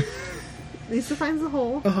 Lisa finds the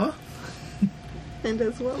hole. Uh-huh. And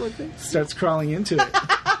does what with it? Starts crawling into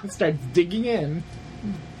it. Starts digging in.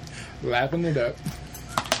 Lapping it up.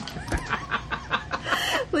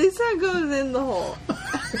 Lisa goes in the hole.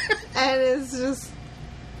 And is just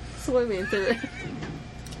swimming through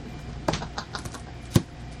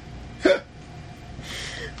it.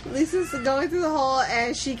 Lisa's going through the hole,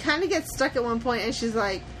 and she kind of gets stuck at one point, and she's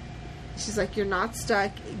like, you're not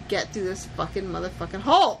stuck. Get through this fucking motherfucking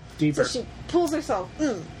hole. Deeper. So she pulls herself.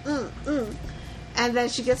 And then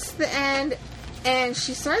she gets to the end, and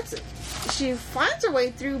she finds her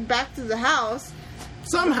way back through the house.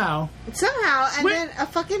 Somehow. And then a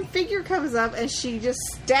fucking figure comes up, and she just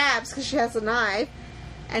stabs because she has a knife.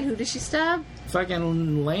 And who does she stab?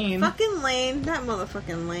 Fucking Lane. Fucking Lane. That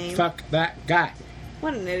motherfucking Lane. Fuck that guy.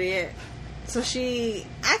 What an idiot. So she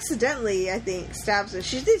accidentally, I think, stabs her.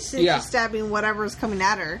 She thinks she's stabbing whatever's coming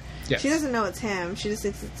at her. Yes. She doesn't know it's him. She just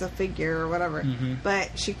thinks it's a figure or whatever. Mm-hmm.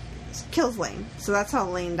 But she kills Lane. So that's how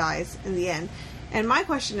Lane dies in the end. And my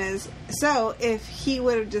question is, so if he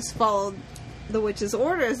would have just followed the witch's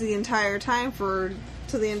orders the entire time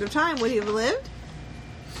to the end of time, would he have lived?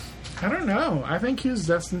 I don't know. I think he was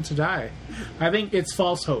destined to die. I think it's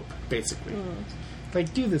false hope, basically.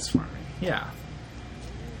 Like, do this for me. Yeah.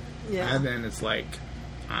 Yeah. And then it's like,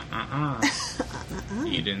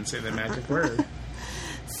 you didn't say the magic word.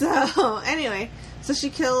 So, anyway, so she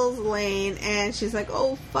kills Lane, and she's like,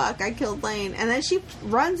 oh, fuck, I killed Lane. And then she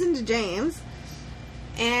runs into James,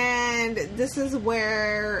 and this is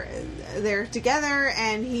where they're together,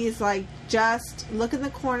 and he's like, just look in the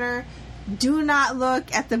corner. Do not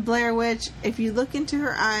look at the Blair Witch. If you look into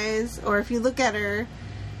her eyes, or if you look at her,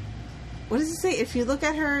 what does it say? If you look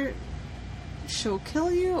at her, she'll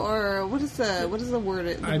kill you, or what is the word?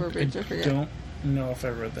 The verbiage? I forget. Don't know if I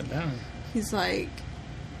wrote that down. He's like,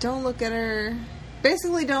 don't look at her.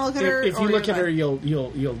 Basically, don't look at her. If you look at her, she'll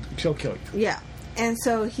kill you. Yeah. And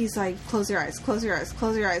so he's like, close your eyes, close your eyes,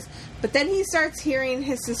 close your eyes. But then he starts hearing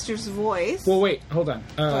his sister's voice. Well, wait, hold on.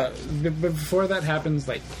 Before that happens,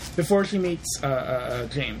 like, before she meets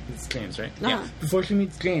James, it's James, right? Uh-huh. Yeah. Before she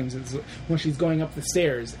meets James, it's when she's going up the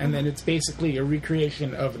stairs, and then it's basically a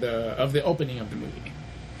recreation of the opening of the movie,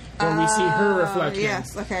 where we see her reflection.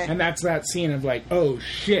 Yes, okay. And that's that scene of like, oh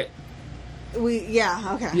shit. Okay.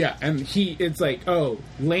 Yeah, and it's like, oh,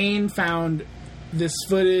 Lane found this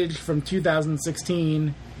footage from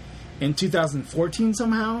 2016 in 2014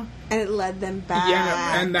 somehow, and it led them back.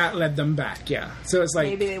 Yeah, and that led them back. Yeah, so it's like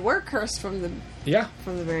maybe they were cursed from the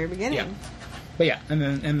very beginning. Yeah, but yeah, and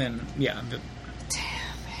then yeah. Damn it.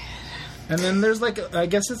 And then there's like, I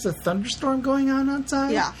guess it's a thunderstorm going on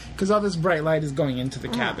outside. Yeah, because all this bright light is going into the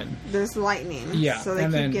cabin. There's lightning. Yeah, so they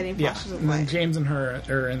keep getting flashes of light. And then James and her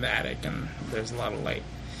are in the attic, and there's a lot of light.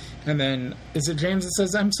 And then, is it James that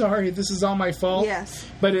says, I'm sorry, this is all my fault? Yes.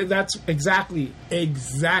 But that's exactly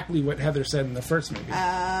what Heather said in the first movie.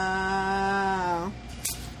 Oh.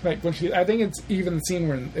 Like, when I think it's even the scene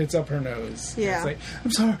where it's up her nose. Yeah. It's like,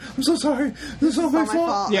 I'm sorry, I'm so sorry, this is all my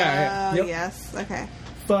fault. Yeah. Yep. Yes, okay.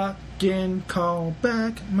 Fucking call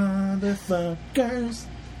back, motherfuckers.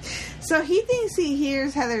 So he thinks he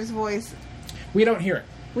hears Heather's voice. We don't hear it.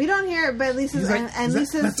 But Lisa's like,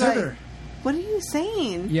 Lisa's that's like, Heather. What are you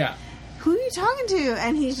saying? Yeah. Who are you talking to?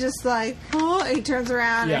 And he's just like, oh, he turns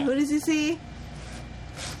around, and who does he see?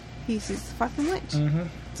 He sees the fucking witch. Mm-hmm.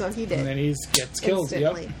 So he did. And then he gets killed.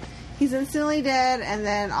 Instantly. Yep. He's instantly dead, and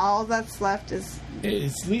then all that's left is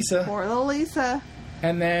Lisa. Poor little Lisa.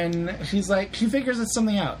 And then she's like, she figures it's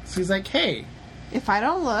something out. She's like, hey. If I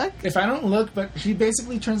don't look. But she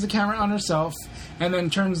basically turns the camera on herself and then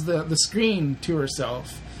turns the screen to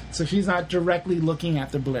herself. So she's not directly looking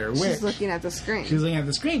at the Blair Witch. She's looking at the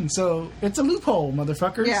screen. So it's a loophole,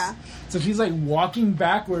 motherfuckers. Yeah. So she's like walking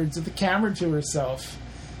backwards with the camera to herself.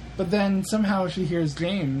 But then somehow she hears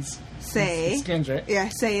James say, it's James, right? Yeah,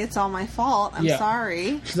 say it's all my fault. I'm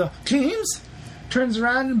sorry. She's like, James? Turns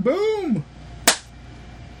around and boom!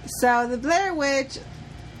 So the Blair Witch,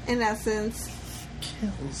 in essence,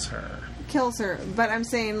 kills her. But I'm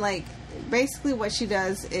saying, like, basically what she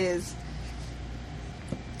does is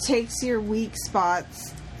takes your weak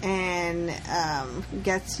spots and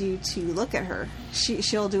gets you to look at her.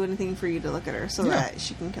 She'll do anything for you to look at her so that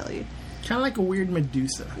she can kill you. Kind of like a weird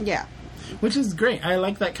Medusa. Yeah. Which is great. I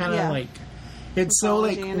like that kind of like... It's so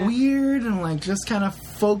like weird and like just kind of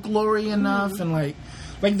folklore-y enough and like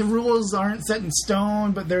the rules aren't set in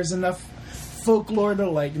stone, but there's enough folklore to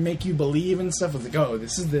like make you believe and stuff. It's like, oh,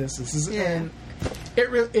 this is Yeah. And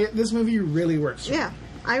this movie really works. Yeah,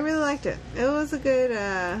 I really liked it. It was a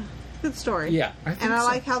good story. Yeah, I think and I so.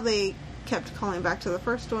 like how they kept calling back to the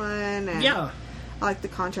first one. And Yeah. I like the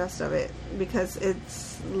contrast of it because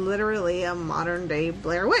it's literally a modern day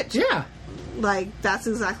Blair Witch. Yeah. Like, that's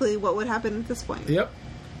exactly what would happen at this point. Yep.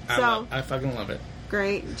 So, I fucking love it.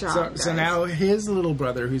 Great job. So now his little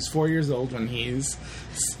brother, who's 4 years old when he's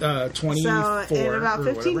 24. So in about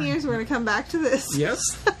 15 whatever. years, we're going to come back to this. Yes.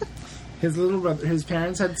 His little brother, his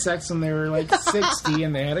parents had sex when they were like 60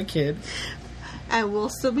 and they had a kid. And we'll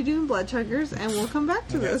still be doing blood chuggers, and we'll come back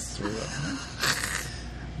to Yes, this. we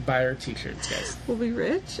will. Buy our t-shirts, guys. We'll be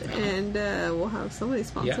rich, and we'll have so many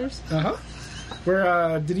sponsors. Yeah. Uh-huh.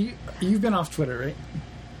 We're, you've been off Twitter, right?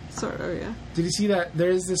 Sort of, yeah. Did you see that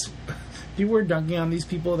there's this, people were dunking on these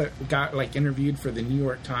people that got, like, interviewed for the New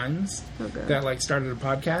York Times Okay. that, like, started a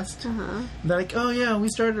podcast. Uh-huh. They're like, oh, yeah, we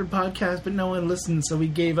started a podcast, but no one listened, so we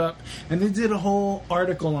gave up. And they did a whole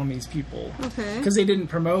article on these people. Okay. Because they didn't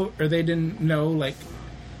promote or they didn't know, like,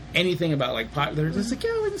 anything about, like, they're just like,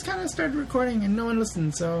 yeah, we just kind of started recording and no one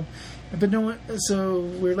listened, so... But no one... So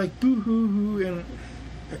we're like, boo-hoo-hoo, and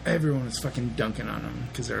everyone was fucking dunking on them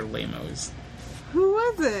because they're lame-os. Who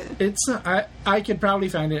was it? It's... I could probably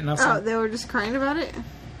find it, and I'll They were just crying about it?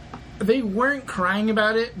 They weren't crying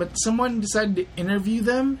about it, but someone decided to interview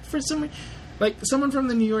them for some... Like, someone from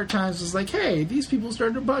the New York Times was like, hey, these people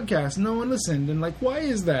started a podcast, no one listened, and, like, why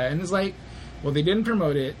is that? And it's like, well, they didn't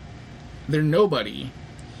promote it, they're nobody,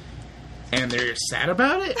 and they're sad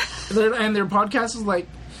about it, and their podcast was like,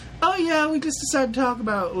 oh, yeah, we just decided to talk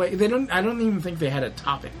about, like, I don't even think they had a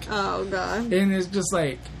topic. Oh, God. And it's just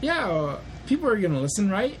like, yeah, people are going to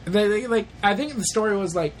listen, right? They, like, I think the story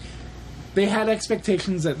was, like, they had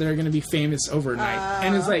expectations that they're going to be famous overnight.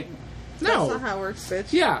 And it's like, no. That's not how it works,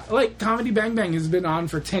 bitch. Yeah, like, Comedy Bang Bang has been on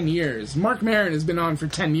for 10 years. Mark Maron has been on for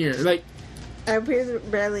 10 years. Like, I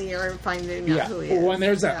barely ever finding out who he is. When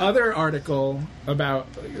there's that other article about,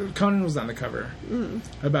 Conan was on the cover,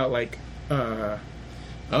 about, like,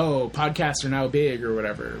 podcasts are now big or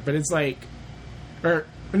whatever. But it's like, or,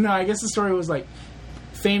 no, I guess the story was like,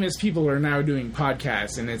 famous people are now doing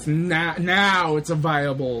podcasts, and it's now it's a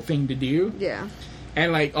viable thing to do. Yeah.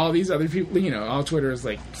 And, like, all these other people, you know, all Twitter is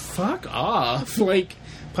like, fuck off. Like,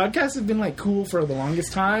 podcasts have been, like, cool for the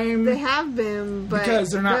longest time. They have been, but...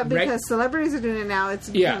 Because they're not... because celebrities are doing it now, it's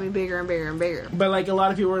becoming bigger and bigger and bigger. But, like, a lot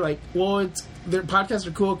of people were like, well, their podcasts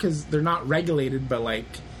are cool because they're not regulated, but, like,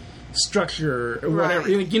 structure or whatever.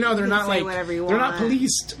 Right. Like, you know, they're not, like... They're not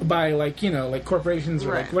policed by, like, you know, like, corporations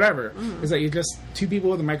or, like, whatever. Mm-hmm. It's like, you're just two people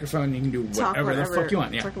with a microphone and you can do whatever the fuck you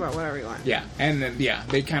want. Yeah. Talk about whatever you want. Yeah. And then,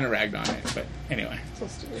 they kind of ragged on it. But, anyway. So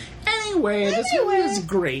stupid. Anyway, this movie is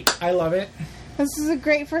great. I love it. This is a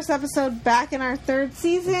great first episode back in our third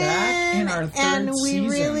season. And we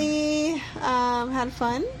really had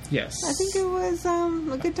fun. Yes. I think it was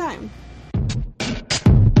a good time.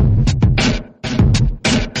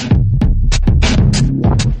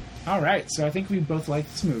 All right, so I think we both liked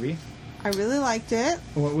this movie. I really liked it.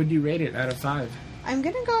 What would you rate it out of 5? I'm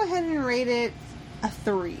going to go ahead and rate it a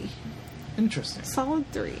 3. Interesting. Solid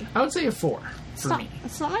 3. I would say a 4 for me.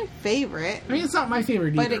 It's not my favorite. I mean, it's not my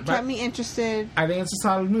favorite either. But it kept me interested. I think it's a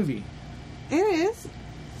solid movie. It is.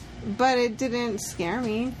 But it didn't scare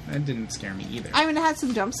me. It didn't scare me either. I mean, it had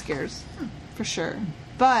some jump scares. For sure.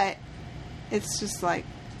 But it's just like,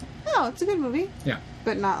 oh, it's a good movie. Yeah.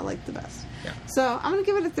 But not, like, the best. Yeah. So, I'm going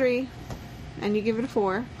to give it a 3. And you give it a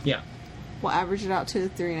 4. Yeah. We'll average it out to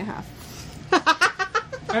 3.5.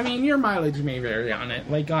 I mean, your mileage may vary on it.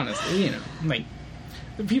 Like, honestly, you know. Like,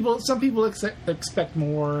 some people expect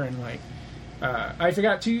more. And, like, I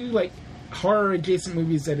forgot 2, like, horror-adjacent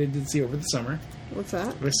movies that I did see over the summer. What's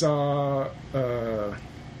that? I saw,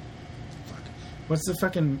 what's the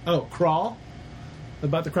fucking... Oh, Crawl?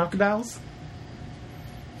 About the crocodiles?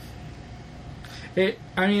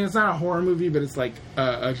 I mean, it's not a horror movie, but it's like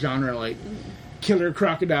a genre, like killer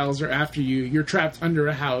crocodiles are after you. You're trapped under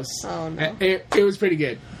a house. Oh no! It was pretty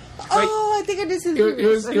good. Like, I think I did see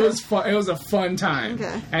it was fun. It was a fun time.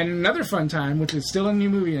 Okay. And another fun time, which is still a new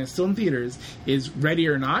movie and it's still in theaters, is Ready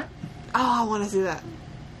or Not. Oh, I want to see that.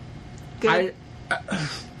 Good.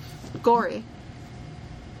 Gory.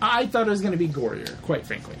 I thought it was going to be gorier, quite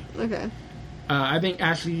frankly. Okay. I think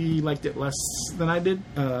Ashley liked it less than I did.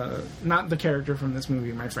 Not the character from this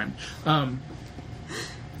movie, my friend.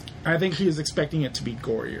 I think she was expecting it to be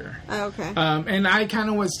gorier. Oh, okay. And I kind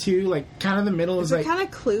of was too. Like, kind of the middle is like... kind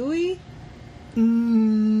of cluey?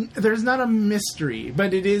 There's not a mystery,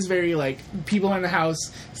 but it is very, like, people in the house,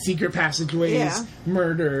 secret passageways,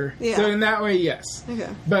 murder. Yeah. So in that way, yes. Okay.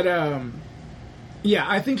 But, Yeah,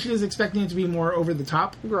 I think she was expecting it to be more over the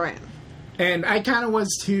top. Right. And I kind of was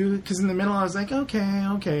too, because in the middle I was like,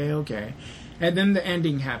 okay. And then the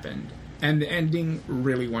ending happened. And the ending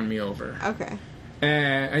really won me over. Okay.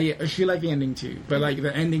 She liked the ending too. But like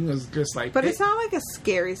the ending was just like... But it's not like a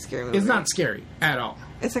scary movie. It's not scary at all.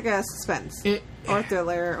 It's like a suspense. Or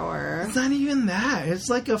thriller or... It's not even that. It's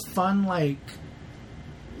like a fun like...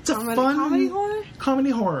 It's a fun... Comedy horror?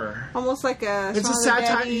 Comedy horror. Almost like a... It's a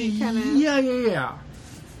satire. Kind of... Yeah.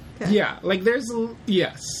 Okay. Yeah, like there's...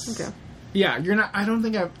 Yes. Okay. Yeah, you're not... I don't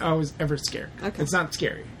think I was ever scared. Okay. It's not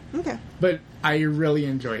scary. Okay. But I really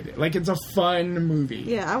enjoyed it. Like, it's a fun movie.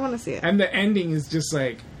 Yeah, I want to see it. And the ending is just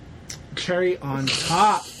like... Cherry on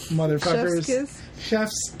top, motherfuckers. Chef's kiss?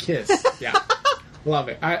 Chef's kiss. Yeah. Love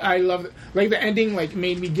it. I love it. Like, the ending like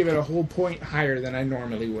made me give it a whole point higher than I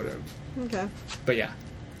normally would have. Okay. But yeah.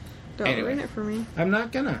 Don't ruin it for me. I'm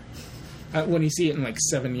not gonna. When you see it in like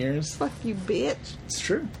 7 years. Fuck you, bitch. It's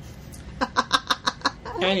true.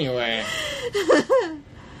 Anyway.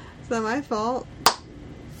 It's not my fault.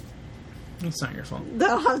 It's not your fault. I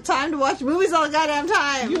don't have time to watch movies all the goddamn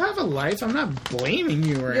time. You have a life. I'm not blaming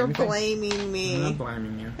you or You're anything. blaming me. I'm not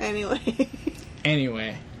blaming you.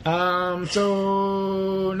 Anyway.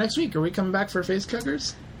 So next week, are we coming back for Face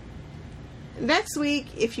Chuggers? Next week,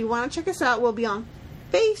 if you want to check us out, we'll be on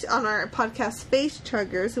our podcast Face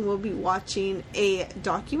Chuggers, and we'll be watching a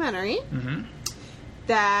documentary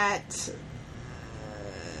that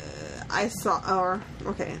I saw.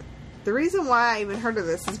 The reason why I even heard of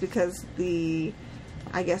this is because the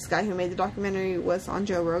guy who made the documentary was on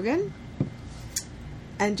Joe Rogan.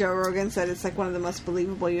 And Joe Rogan said it's like one of the most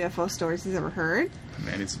believable UFO stories he's ever heard.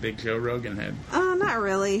 Man, it's a big Joe Rogan head. Not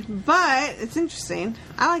really, but it's interesting.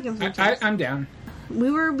 I like him sometimes. I'm down. We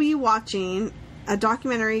will be watching a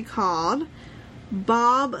documentary called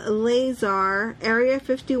Bob Lazar, Area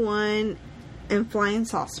 51, and Flying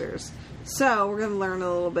Saucers. So we're going to learn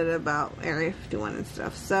a little bit about Area 51 and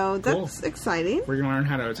stuff. So that's exciting. We're going to learn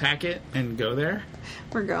how to attack it and go there.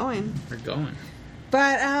 We're going.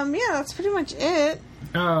 But that's pretty much it.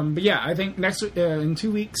 But yeah, I think next in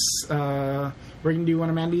 2 weeks we're going to do one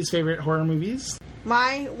of Mandy's favorite horror movies.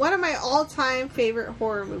 One of my all-time favorite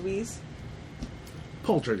horror movies.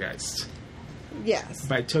 Poltergeist. Yes.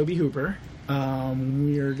 By Tobe Hooper.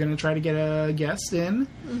 We're going to try to get a guest in.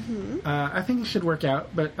 I think it should work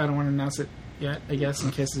out, but I don't want to announce it yet, I guess,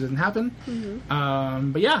 in case it doesn't happen.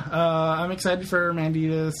 But yeah, I'm excited for Mandy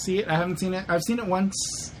to see it. I haven't seen it. I've seen it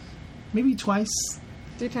once, maybe twice.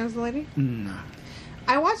 3 times the lady? No.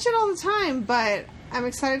 I watch it all the time, but I'm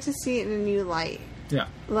excited to see it in a new light. Yeah.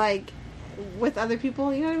 Like, with other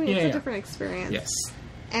people, you know what I mean? It's a different experience. Yes.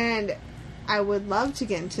 And I would love to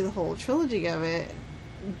get into the whole trilogy of it,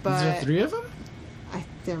 but... Is there 3 of them?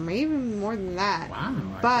 There may be more than that. Wow.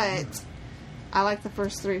 But I like the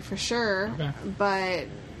first 3 for sure. Okay. But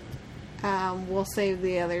we'll save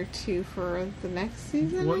the other 2 for the next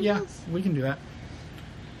season, Well, yeah, we can do that.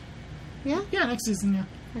 Yeah? Yeah, next season, yeah.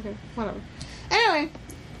 Okay, whatever. Anyway,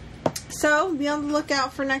 so be on the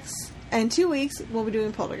lookout for in 2 weeks, we'll be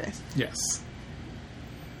doing Poltergeist. Yes.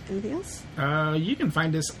 Anything else? You can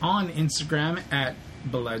find us on Instagram at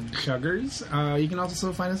Blood Chuggers. You can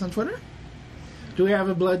also find us on Twitter. Do we have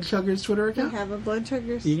a Blood Chuggers Twitter account? We have a Blood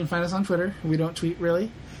Chuggers. You can find us on Twitter. We don't tweet really,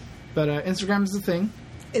 but Instagram is the thing.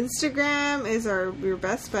 Instagram is your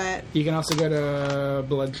best bet. You can also go to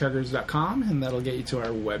bloodchuggers.com, and that'll get you to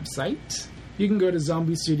our website. You can go to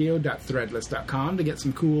zombiestudio.threadless.com to get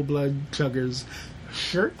some cool Blood Chuggers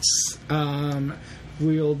shirts.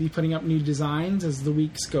 We'll be putting up new designs as the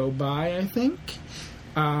weeks go by, I think.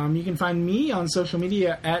 You can find me on social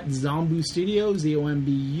media at Zombu Studio,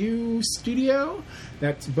 ZOMBU Studio.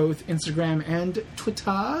 That's both Instagram and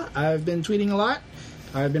Twitter. I've been tweeting a lot.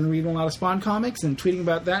 I've been reading a lot of Spawn comics and tweeting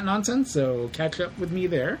about that nonsense, so catch up with me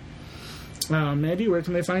there. Mandy, where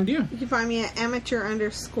can they find you? You can find me at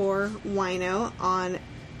amateur_wino on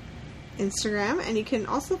Instagram, and you can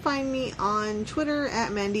also find me on Twitter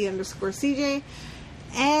at Mandy_CJ.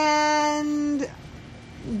 And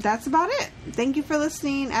that's about it. Thank you for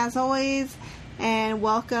listening, as always, and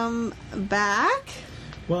welcome back.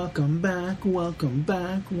 Welcome back, welcome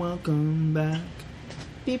back, welcome back.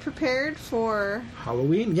 Be prepared for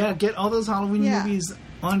Halloween. Yeah, get all those Halloween movies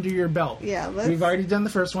under your belt. Yeah, we've already done the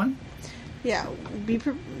first one. Yeah,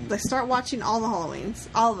 let's start watching all the Halloweens,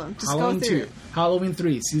 all of them. Just Halloween go through. 2, Halloween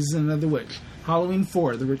 3, Season of the Witch, Halloween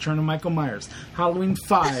 4, The Return of Michael Myers, Halloween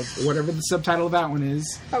 5, whatever the subtitle of that one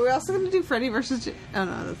is. Are we also going to do Freddy versus? Oh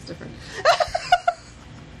no, that's different.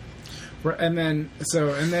 And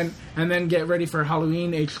then get ready for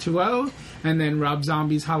Halloween H2O, and then Rob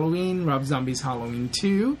Zombie's Halloween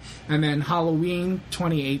 2, and then Halloween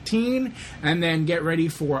 2018, and then get ready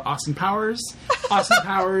for Austin Powers,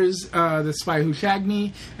 The Spy Who Shagged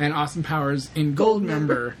Me, and Austin Powers in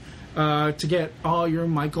Goldmember. To get all your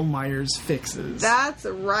Michael Myers fixes. That's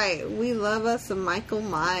right. We love us some Michael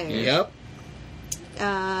Myers. Yep.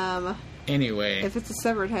 Anyway. If it's a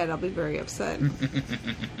severed head, I'll be very upset.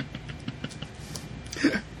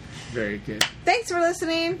 Very good. Thanks for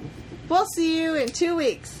listening. We'll see you in 2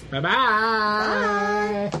 weeks. Bye-bye.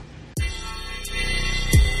 Bye.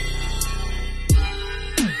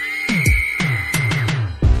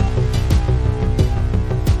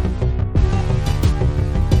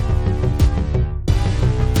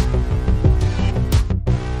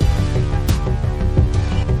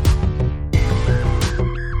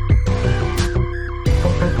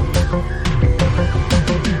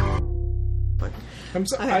 I'm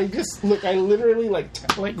sorry. I literally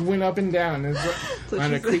went up and down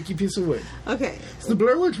on a creaky piece of wood. Okay. It's the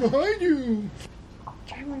Blair Witch behind you.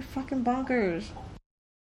 Drive me fucking bonkers.